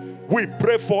Jesus, we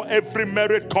pray for every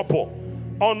married couple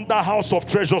on the House of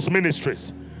Treasures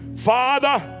Ministries.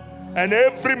 Father, and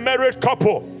every married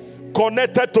couple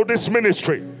connected to this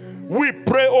ministry, we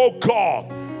pray, oh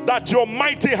God, that your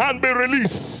mighty hand be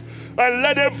released and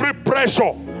let every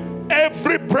pressure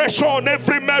on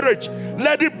every marriage,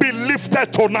 let it be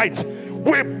lifted tonight.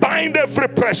 We bind every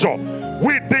pressure.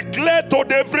 We declare to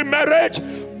every marriage,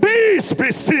 peace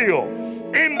be still.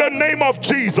 In the name of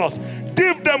Jesus,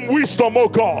 give them wisdom, oh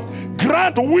God.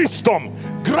 Grant wisdom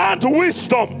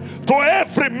to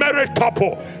every married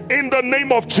couple in the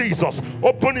name of Jesus.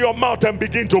 Open your mouth and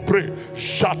begin to pray.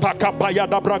 Shataka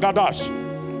payada bragadash.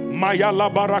 Mayala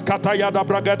barakata yada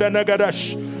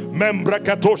bragadenegadesh.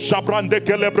 Membrekato shabrande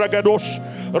kelebragadosh.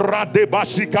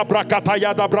 Radebashi kabrakata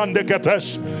yada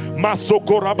brandeketesh.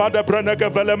 Masoko rabade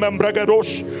brenegevele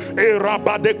membregadosh.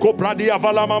 Erabade kobradia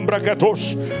vala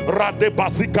membrekatosh.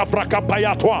 Radebasi kafraka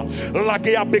payatwa.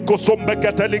 Lagea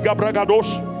bekosombekete liga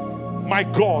bragadosh. My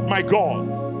God, my God.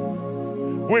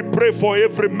 We pray for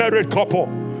every married couple.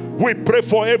 We pray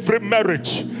for every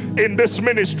marriage in this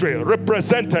ministry,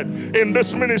 represented in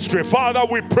this ministry. Father,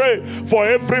 we pray for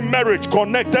every marriage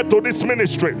connected to this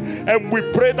ministry. And we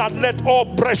pray that let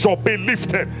all pressure be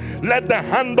lifted. Let the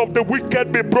hand of the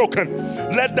wicked be broken.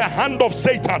 Let the hand of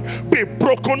Satan be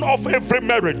broken off every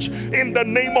marriage. In the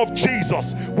name of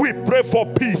Jesus, we pray for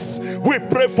peace. We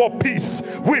pray for peace.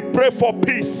 We pray for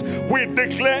peace. We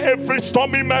declare every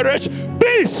stormy marriage,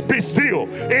 peace be still.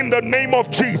 In the name of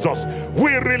Jesus,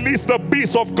 we release the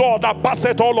peace of God that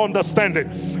passeth all understanding.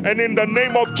 And in the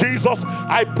name of Jesus,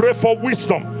 I pray for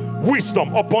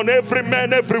wisdom upon every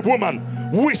man, every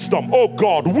woman. Wisdom, oh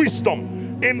God,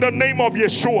 wisdom in the name of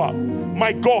Yeshua.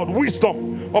 My God,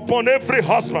 wisdom upon every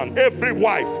husband, every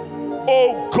wife.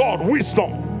 Oh God,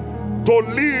 wisdom to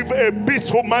live a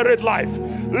peaceful married life.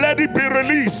 Let it be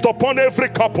released upon every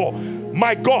couple.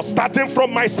 My God, starting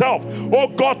from myself, oh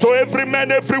God, to every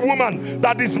man, every woman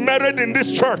that is married in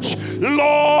this church.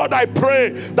 Lord, I pray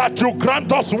that you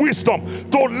grant us wisdom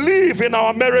to live in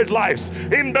our married lives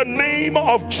in the name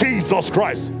of Jesus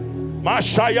Christ.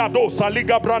 Mashayado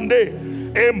saliga brande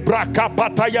embraka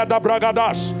pataya da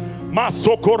bragadash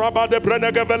masokoraba de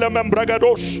brenegevele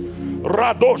membragadosh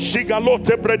Radoshi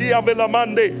galote bredia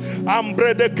velamande.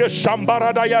 Ambrede ke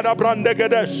shambara da yada brande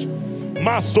gedesh.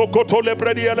 Masokoto le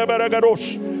bredia le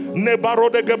beregadosh.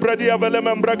 Nebarode ke bredia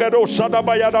velemem bregadosh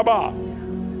adabayadaba.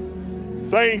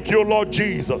 Thank you, Lord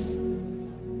Jesus.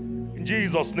 In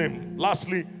Jesus' name.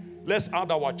 Lastly, let's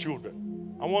add our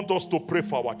children. I want us to pray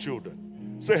for our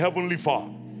children. Say, Heavenly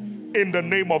Father, in the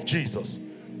name of Jesus,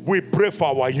 we pray for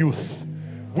our youth.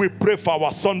 We pray for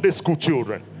our Sunday school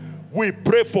children. We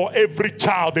pray for every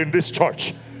child in this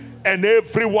church and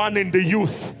everyone in the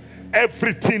youth,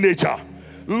 every teenager.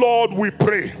 Lord, we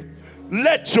pray,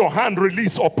 let your hand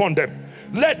release upon them.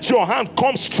 Let your hand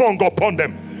come strong upon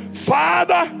them.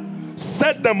 Father,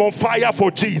 set them on fire for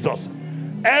Jesus.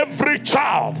 Every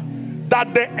child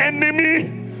that the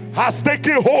enemy has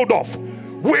taken hold of,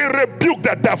 we rebuke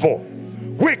the devil.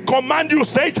 We command you,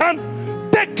 Satan,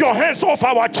 take your hands off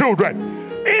our children.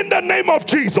 In the name of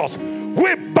Jesus,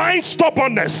 we bind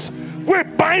stubbornness. We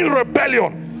bind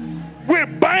rebellion. We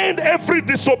bind every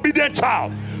disobedient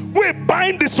child. We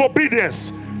bind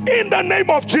disobedience. In the name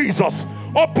of Jesus,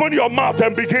 open your mouth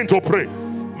and begin to pray.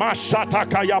 Mashata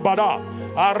kayabada.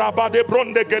 Arabade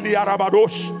bronde geli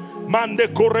arabadosh. Mande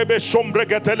korebe shombre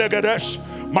getelegedesh.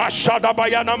 Mashada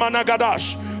bayana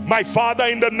managadash. My Father,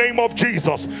 in the name of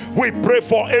Jesus, we pray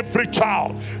for every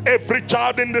child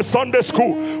in the Sunday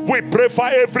school. We pray for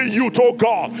every youth, oh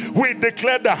God. We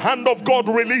declare the hand of God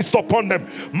released upon them.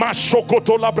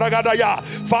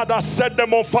 Father, set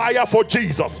them on fire for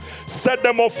Jesus. Set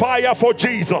them on fire for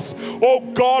Jesus. Oh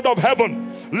God of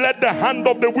heaven, let the hand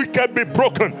of the wicked be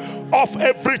broken off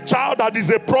every child that is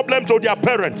a problem to their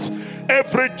parents.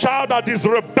 Every child that is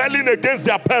rebelling against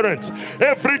their parents.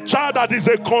 Every child that is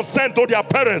a concern to their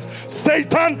parents.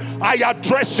 Satan, I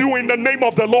address you in the name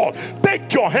of the Lord.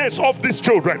 Take your hands off these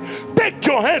children. Take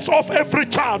your hands off every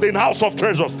child in House of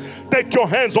Treasures. Take your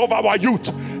hands off our youth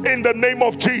in the name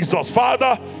of Jesus.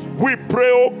 Father, we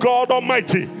pray, oh God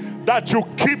Almighty, that you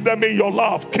keep them in your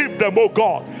love. Keep them, oh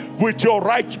God, with your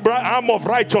right arm of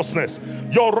righteousness,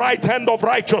 your right hand of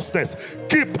righteousness.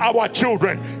 Keep our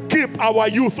children, keep our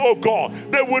youth, oh God.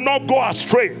 They will not go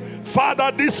astray.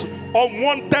 Father, these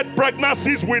unwanted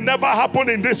pregnancies will never happen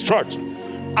in this church.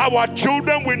 Our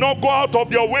children will not go out of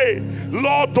their way,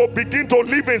 Lord, to begin to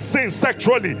live in sin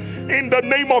sexually. In the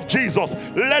name of Jesus,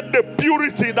 let the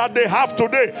purity that they have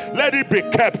today, let it be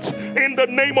kept. In the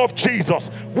name of Jesus,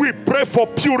 we pray for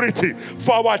purity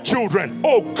for our children.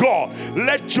 Oh God,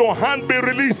 let your hand be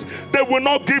released. They will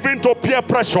not give in to peer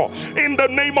pressure. In the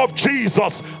name of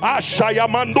Jesus, Ashaya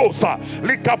Mandosa,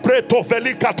 Likapreto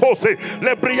Velikatose,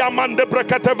 Lebriamande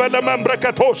Brekete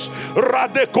Velemembreketosh,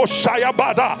 Radeko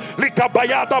Shayabada,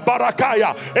 Likabayada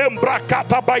Barakaya,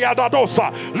 Embrakata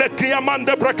Bayadadosa,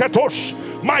 Lekiamande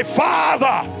Breketosh. My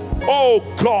Father, oh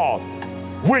God,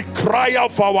 we cry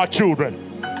out for our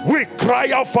children. We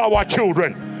cry out for our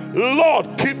children.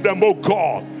 Lord, keep them, oh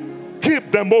God.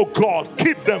 Keep them, oh God.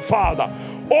 Keep them, Father.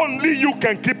 Only you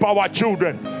can keep our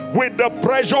children. With the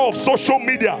pressure of social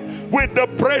media, with the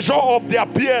pressure of their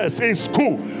peers in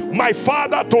school, my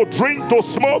Father, to drink, to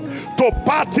smoke, to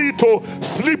party, to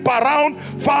sleep around,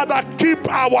 Father, keep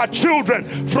our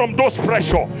children from those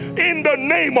pressure. In the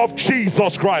name of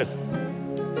Jesus Christ.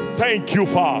 Thank you,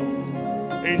 Father.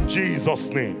 In Jesus'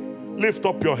 name. Lift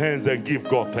up your hands and give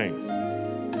God thanks.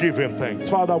 Give him thanks.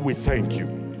 Father, we thank you.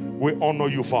 We honor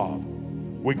you, Father.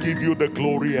 We give you the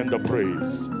glory and the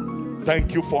praise.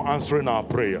 Thank you for answering our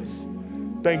prayers.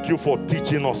 Thank you for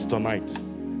teaching us tonight.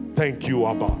 Thank you,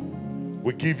 Abba.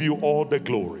 We give you all the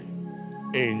glory.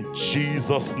 In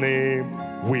Jesus' name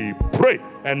we pray.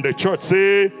 And the church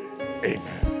say,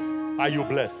 amen. Are you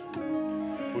blessed?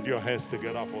 Put your hands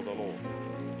together for the Lord.